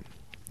voter.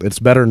 It's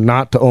better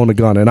not to own a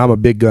gun, and I'm a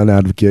big gun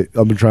advocate.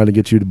 I've been trying to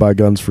get you to buy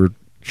guns for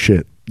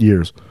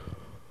years.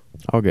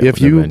 I'll get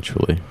one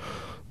eventually.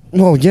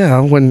 Well, yeah,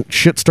 when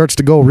shit starts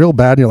to go real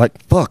bad and you're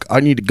like, fuck,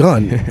 I need a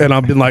gun. And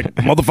I've been like,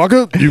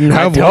 motherfucker, you can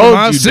have one of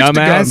my 60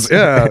 guns.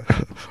 Yeah.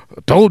 I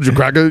told you,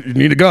 cracker, you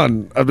need a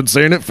gun. I've been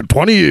saying it for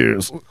 20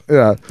 years.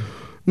 Yeah.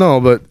 No,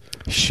 but...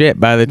 Shit,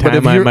 by the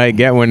time I might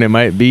get one, it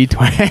might be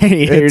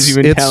 20 years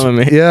you've been telling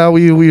me. Yeah,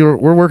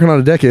 we're working on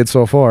a decade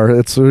so far.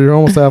 You're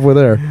almost halfway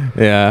there.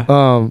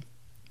 Yeah.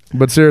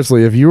 But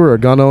seriously, if you were a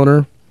gun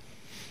owner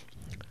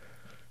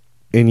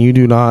and you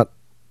do not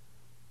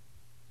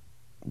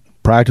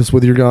practice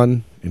with your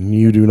gun and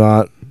you do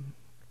not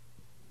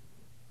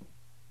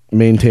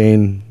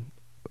maintain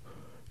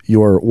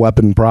your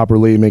weapon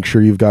properly, make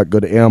sure you've got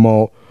good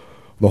ammo,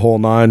 the whole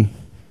nine,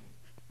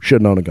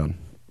 shouldn't own a gun.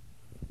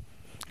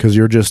 Because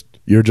you're just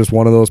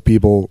one of those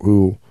people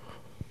who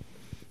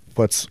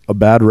puts a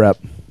bad rep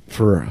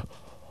for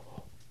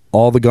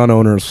all the gun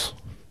owners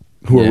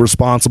who are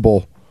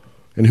responsible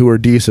and who are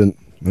decent.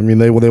 I mean,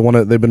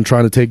 they've been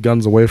trying to take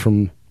guns away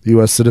from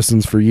U.S.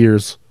 citizens for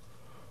years.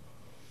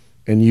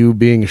 And you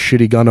being a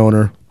shitty gun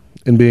owner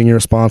and being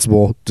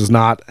irresponsible does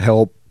not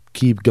help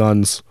keep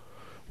guns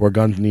where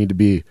guns need to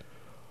be.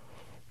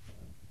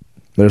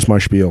 There's my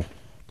spiel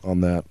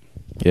on that.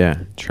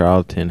 Yeah,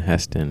 Charlton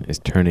Heston is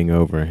turning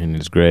over in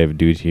his grave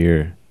due to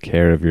your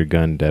care of your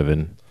gun,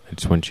 Devin. I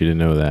just want you to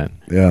know that.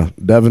 Yeah,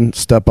 Devin,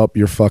 step up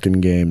your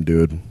fucking game,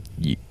 dude.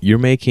 You're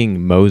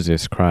making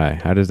Moses cry.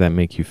 How does that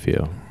make you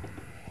feel?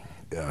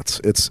 Yeah,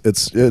 it's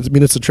I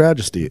mean, it's a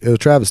travesty.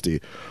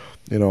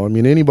 You know, I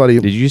mean, anybody...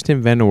 Did you just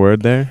invent a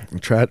word there?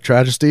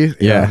 Tragedy?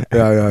 Yeah.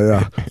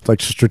 Yeah. It's like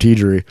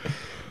strategery.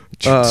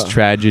 It's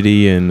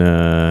tragedy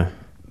and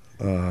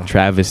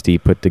travesty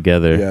put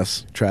together.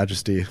 Yes,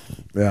 tragedy.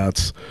 Yeah,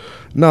 it's...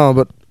 No,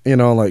 but, you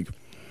know, like,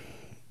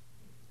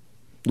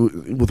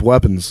 with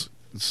weapons,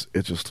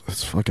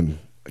 it's fucking...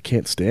 I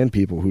can't stand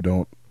people who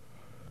don't...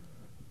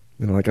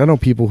 You know, like, I know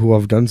people who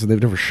have guns and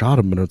they've never shot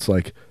them, and it's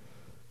like...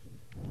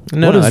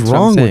 what is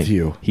wrong with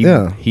you?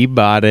 He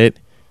bought it,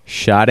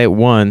 shot it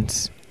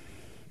once,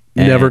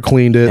 never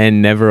cleaned it,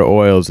 and never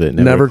oils it.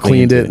 Never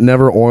cleaned it,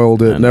 never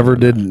oiled it, never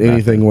did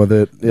anything with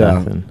it.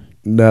 Yeah,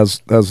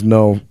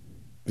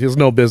 he has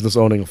no business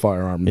owning a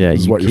firearm. Yeah,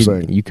 is what you're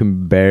saying. You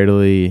can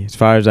barely, as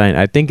far as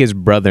I think his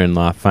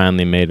brother-in-law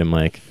finally made him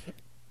like,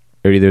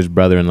 or either his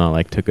brother-in-law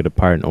like took it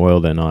apart and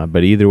oiled it and all.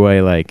 But either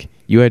way, like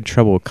you had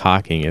trouble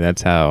cocking it.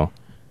 That's how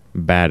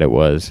bad it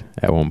was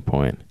at one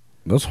point.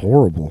 That's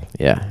horrible.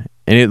 Yeah,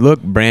 and it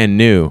looked brand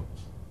new.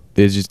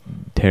 There's just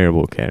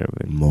terrible care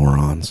of it.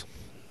 Morons.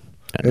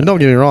 And don't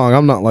get me wrong,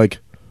 I'm not like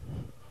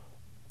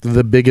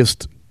the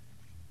biggest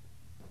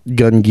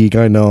gun geek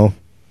I know.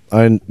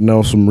 I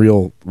know some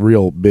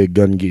real big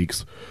gun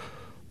geeks.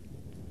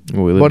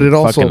 Well, we live But in it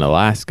also- fucking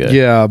Alaska.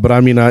 Yeah, but I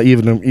mean,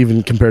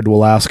 even compared to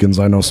Alaskans,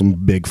 I know some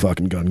big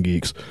fucking gun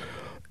geeks,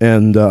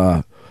 and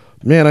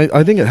man,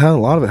 I think a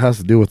lot of it has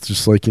to do with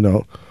just like, you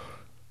know,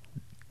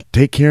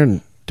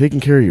 taking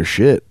care of your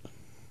shit.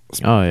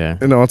 Oh yeah.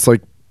 You know, it's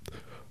like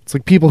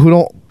people who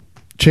don't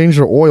change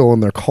their oil in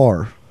their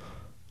car.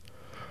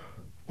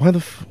 Why the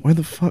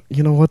fuck?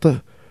 You know what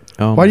the?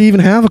 Oh, Why do you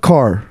even have a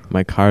car?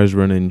 my car's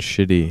running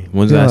shitty.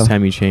 When's the Yeah. last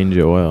time you changed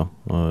your oil?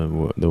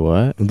 The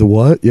what? The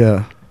what?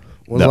 Yeah.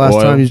 When's the The last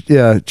oil? time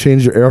you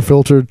changed your air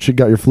filter?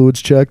 Got your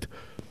fluids checked?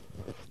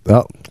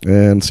 Oh,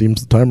 and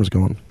seems the timer's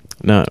going.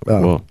 No.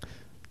 Oh. Well,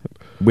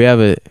 we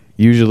have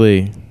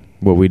usually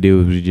what we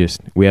do is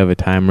we have a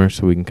timer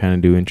so we can kind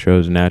of do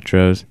intros and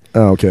outros,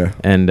 Oh, okay.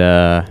 and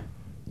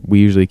we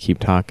usually keep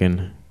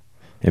talking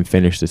and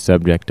finish the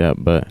subject up.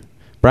 But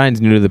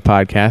Brian's new to the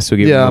podcast, so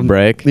give him a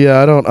break.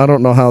 Yeah, I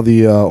don't know how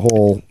the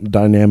whole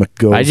dynamic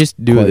goes. I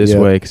just do it quite this yet.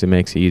 way because it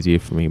makes it easier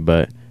for me.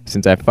 But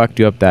since I fucked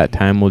you up that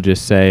time, we'll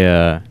just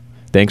say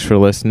thanks for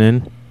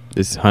listening.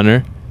 This is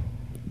Hunter.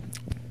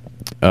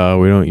 We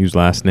don't use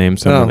last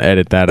names, so I'm gonna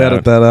edit that out.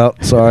 Edit that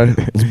out. Sorry,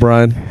 it's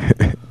Brian.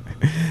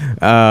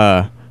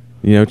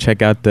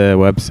 Check out the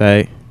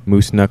website,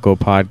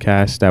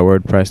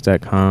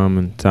 mooseknucklepodcast.wordpress.com,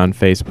 and it's on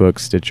Facebook,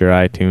 Stitcher,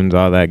 iTunes,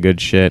 all that good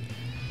shit.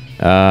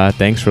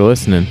 Thanks for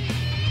listening.